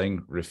I'm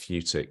saying,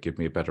 refute it. Give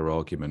me a better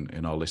argument,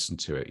 and I'll listen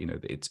to it. You know,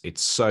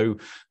 it's so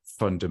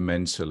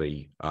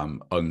fundamentally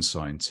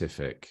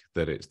unscientific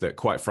that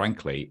quite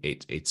frankly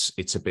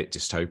it's a bit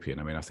dystopian.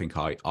 I mean, I think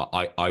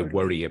I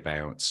worry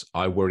about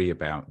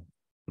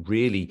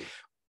really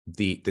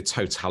the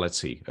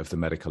totality of the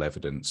medical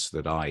evidence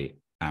that I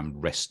am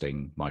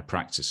resting my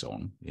practice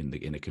on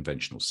in a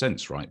conventional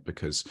sense, right?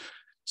 Because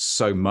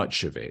so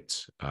much of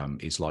it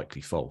is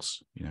likely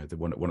false. You know,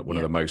 one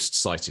of the most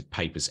cited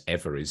papers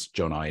ever is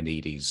John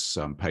Ionides'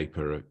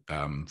 paper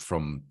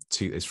from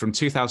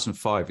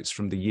 2005. It's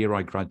from the year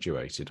I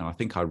graduated, and I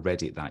think I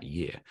read it that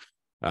year,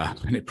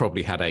 and it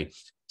probably had a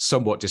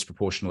somewhat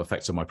disproportional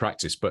effect on my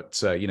practice. But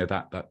you know,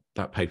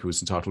 that paper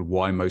was entitled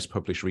 "Why Most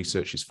Published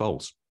Research is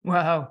False."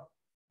 Wow.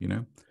 You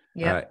know,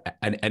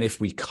 and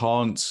if we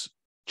can't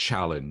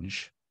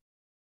challenge,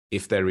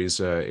 if there is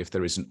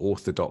an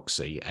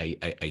orthodoxy,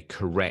 a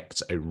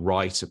correct, a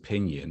right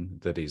opinion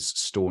that is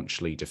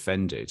staunchly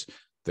defended,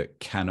 that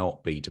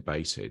cannot be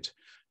debated,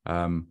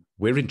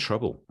 we're in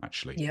trouble.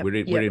 Actually,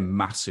 we're in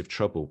massive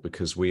trouble,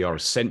 because we are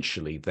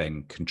essentially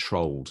then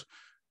controlled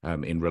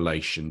in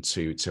relation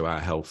to our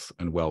health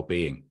and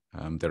well-being.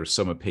 There are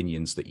some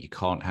opinions that you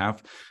can't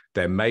have.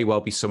 There may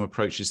well be some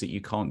approaches that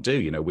you can't do.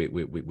 You know,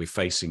 we're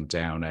facing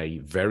down a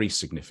very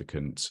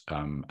significant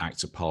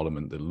act of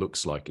parliament that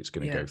looks like it's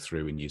going to go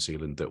through in New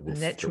Zealand that will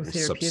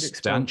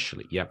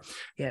substantially,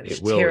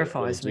 it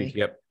terrifies me.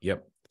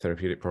 Yep,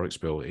 therapeutic products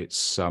bill.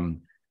 It's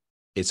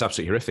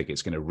absolutely horrific.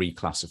 It's going to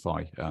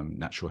reclassify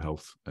natural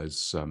health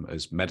as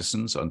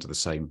medicines under the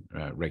same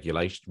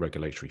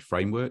regulatory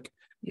framework,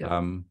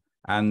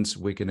 and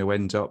we're going to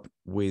end up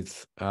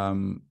with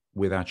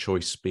our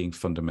choice being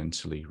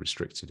fundamentally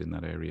restricted in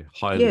that area.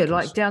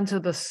 Like down to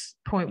this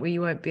point where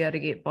you won't be able to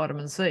get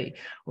vitamin C,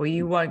 or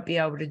you won't be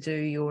able to do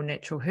your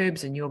natural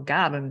herbs in your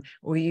garden,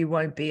 or you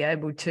won't be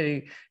able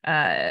to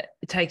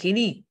take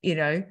any, you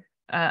know,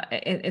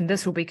 and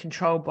this will be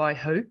controlled by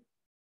who?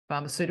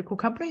 Pharmaceutical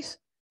companies,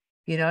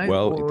 you know,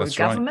 or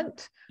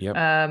government.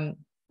 Right.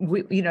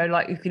 Yep. You know,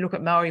 like if you look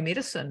at Maori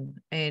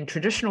medicine and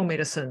traditional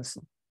medicines,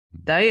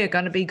 they are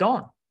going to be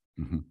gone.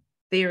 Mm-hmm.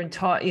 Their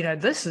entire, you know,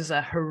 this is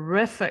a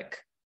horrific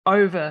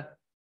this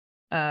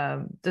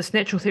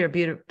natural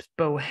therapeutics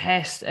bill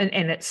has,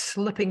 and it's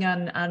slipping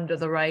under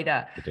the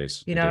radar. It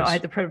is. You know, I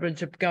had the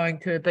privilege of going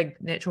to a big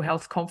natural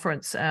health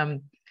conference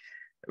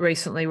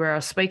recently where I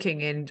was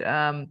speaking,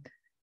 and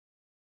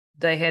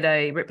they had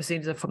a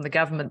representative from the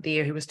government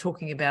there who was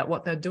talking about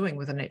what they're doing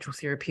with the natural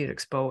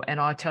therapeutics bill.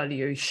 And I tell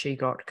you, she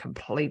got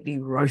completely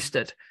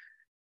roasted,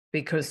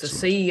 because the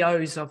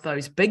CEOs of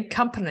those big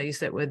companies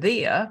that were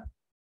there,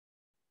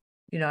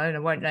 you know, and I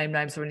won't name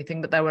names or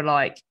anything, but they were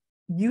like,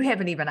 you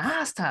haven't even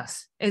asked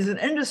us as an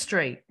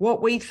industry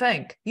what we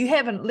think. You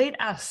haven't let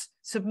us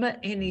submit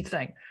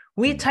anything.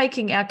 We're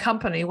taking our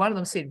company, one of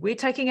them said, we're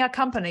taking our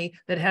company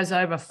that has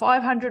over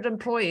 500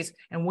 employees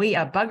and we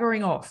are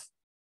buggering off.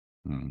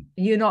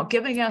 You're not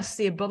giving us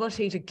the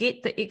ability to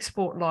get the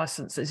export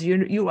licenses.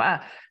 You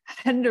are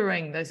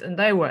hindering this. And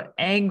they were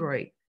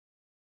angry.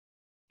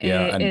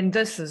 And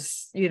this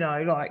is, you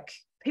know, like,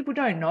 people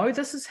don't know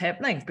this is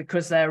happening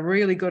because they're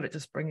really good at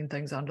just bringing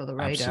things under the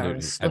radar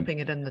and slipping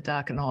it in the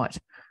dark of night.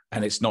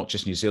 And it's not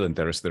just New Zealand.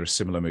 There are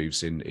similar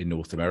moves in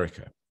North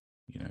America.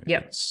 You know,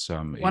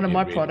 one of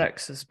my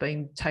products has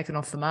been taken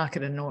off the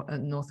market in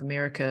North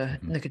America,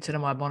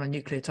 nicotinamide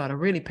mononucleotide, a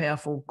really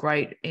powerful,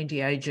 great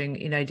anti-aging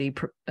NAD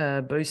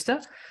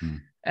booster.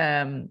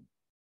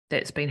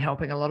 That's been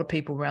helping a lot of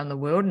people around the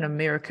world. In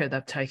America,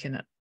 they've taken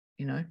it,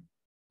 you know,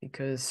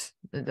 because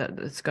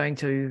it's going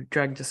to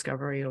drug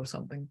discovery or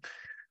something.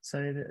 So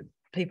that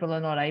people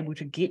are not able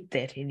to get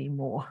that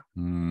anymore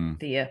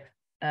there.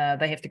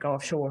 They have to go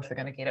offshore if they're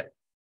going to get it.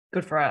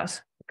 Good for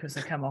us, because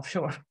they come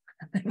offshore.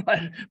 They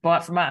buy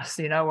it from us,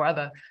 you know, or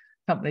other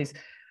companies.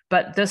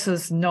 But this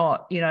is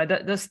not, you know,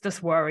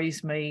 this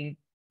worries me,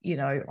 you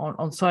know,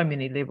 on so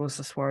many levels.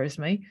 This worries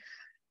me.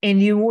 And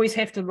you always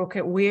have to look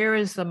at where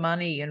is the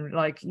money, and,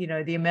 like, you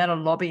know, the amount of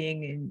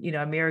lobbying in, you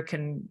know,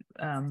 American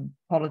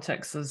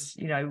politics is,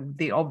 you know,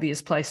 the obvious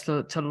place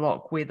to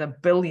look, where the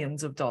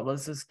billions of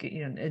dollars is,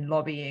 you know, in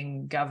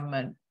lobbying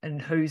government,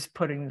 and who's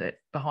putting that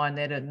behind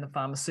that, in the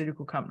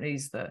pharmaceutical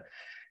companies,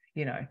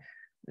 you know,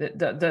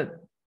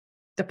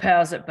 the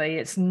powers that be.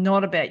 It's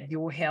not about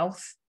your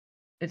health.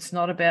 It's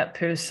not about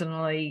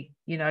personally,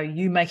 you know,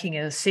 you making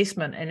an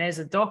assessment. And as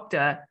a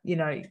doctor, you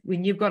know,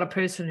 when you've got a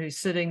person who's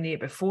sitting there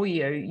before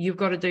you, you've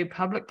got to do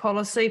public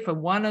policy. For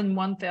 1 in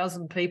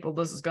 1,000 people,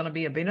 this is going to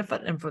be a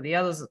benefit. And for the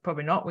others, it's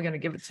probably not. We're going to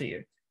give it to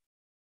you.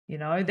 You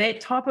know, that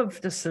type of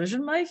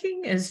decision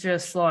making is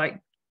just like,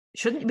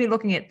 shouldn't you be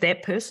looking at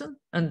that person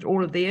and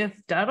all of their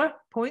data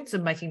points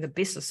and making the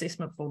best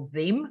assessment for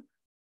them?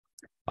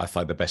 I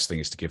find the best thing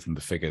is to give them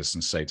the figures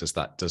and say, does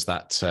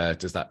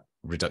that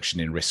reduction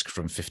in risk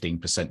from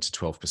 15% to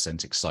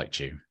 12% excite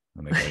you?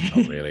 And they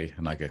go, not really.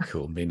 And I go,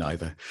 cool, me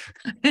neither.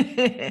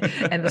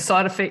 And the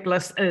side effect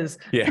list is.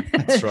 Yeah,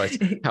 that's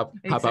right. How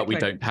about we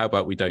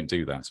don't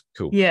do that?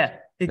 Cool. Yeah,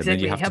 exactly. And then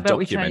you have how to about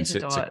we document change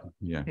the diet?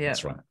 Yeah,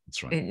 that's right.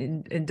 That's right.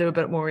 And do a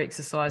bit more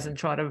exercise and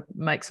try to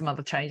make some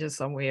other changes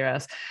somewhere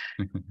else.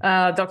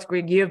 Dr.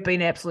 Greg, you've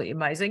been absolutely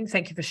amazing.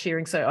 Thank you for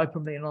sharing so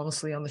openly and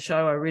honestly on the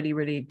show. I really,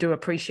 really do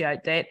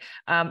appreciate that.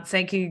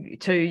 Thank you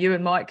to you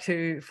and Mike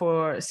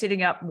for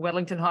setting up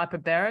Wellington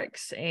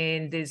Hyperbarics.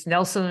 And there's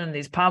Nelson and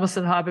there's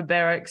Palmerston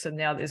Hyperbarics, and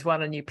now there's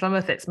one in New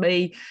Plymouth. That's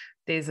me.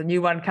 There's a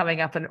new one coming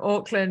up in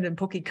Auckland and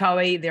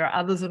Pukekohe. There are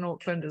others in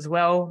Auckland as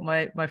well.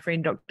 My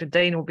friend Dr.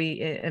 Dean will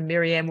be, and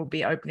Miriam will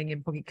be opening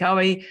in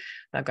Pukekohe.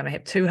 They're going to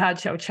have 2 hard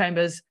shell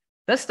chambers.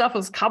 This stuff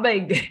is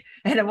coming.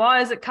 And why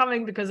is it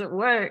coming? Because it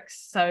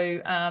works.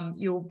 So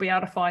you'll be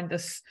able to find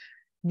this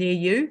near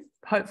you,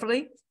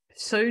 hopefully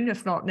soon,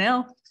 if not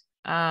now.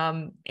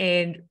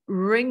 And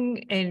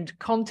ring and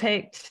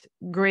contact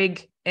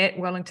Greg at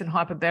Wellington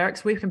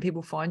Hyperbarics. Where can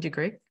people find you,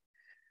 Greg?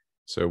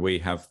 So we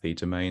have the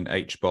domain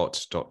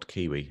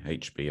hbot.kiwi,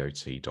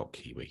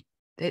 hbot.kiwi.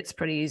 That's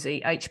pretty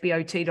easy,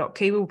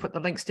 hbot.kiwi. We'll put the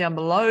links down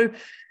below.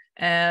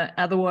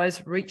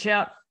 Otherwise, reach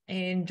out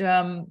and,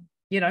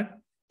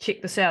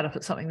 check this out if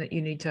it's something that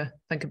you need to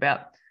think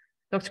about.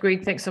 Dr.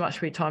 Greg, thanks so much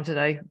for your time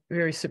today.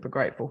 Very super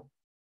grateful.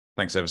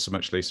 Thanks ever so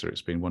much, Lisa.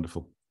 It's been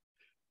wonderful.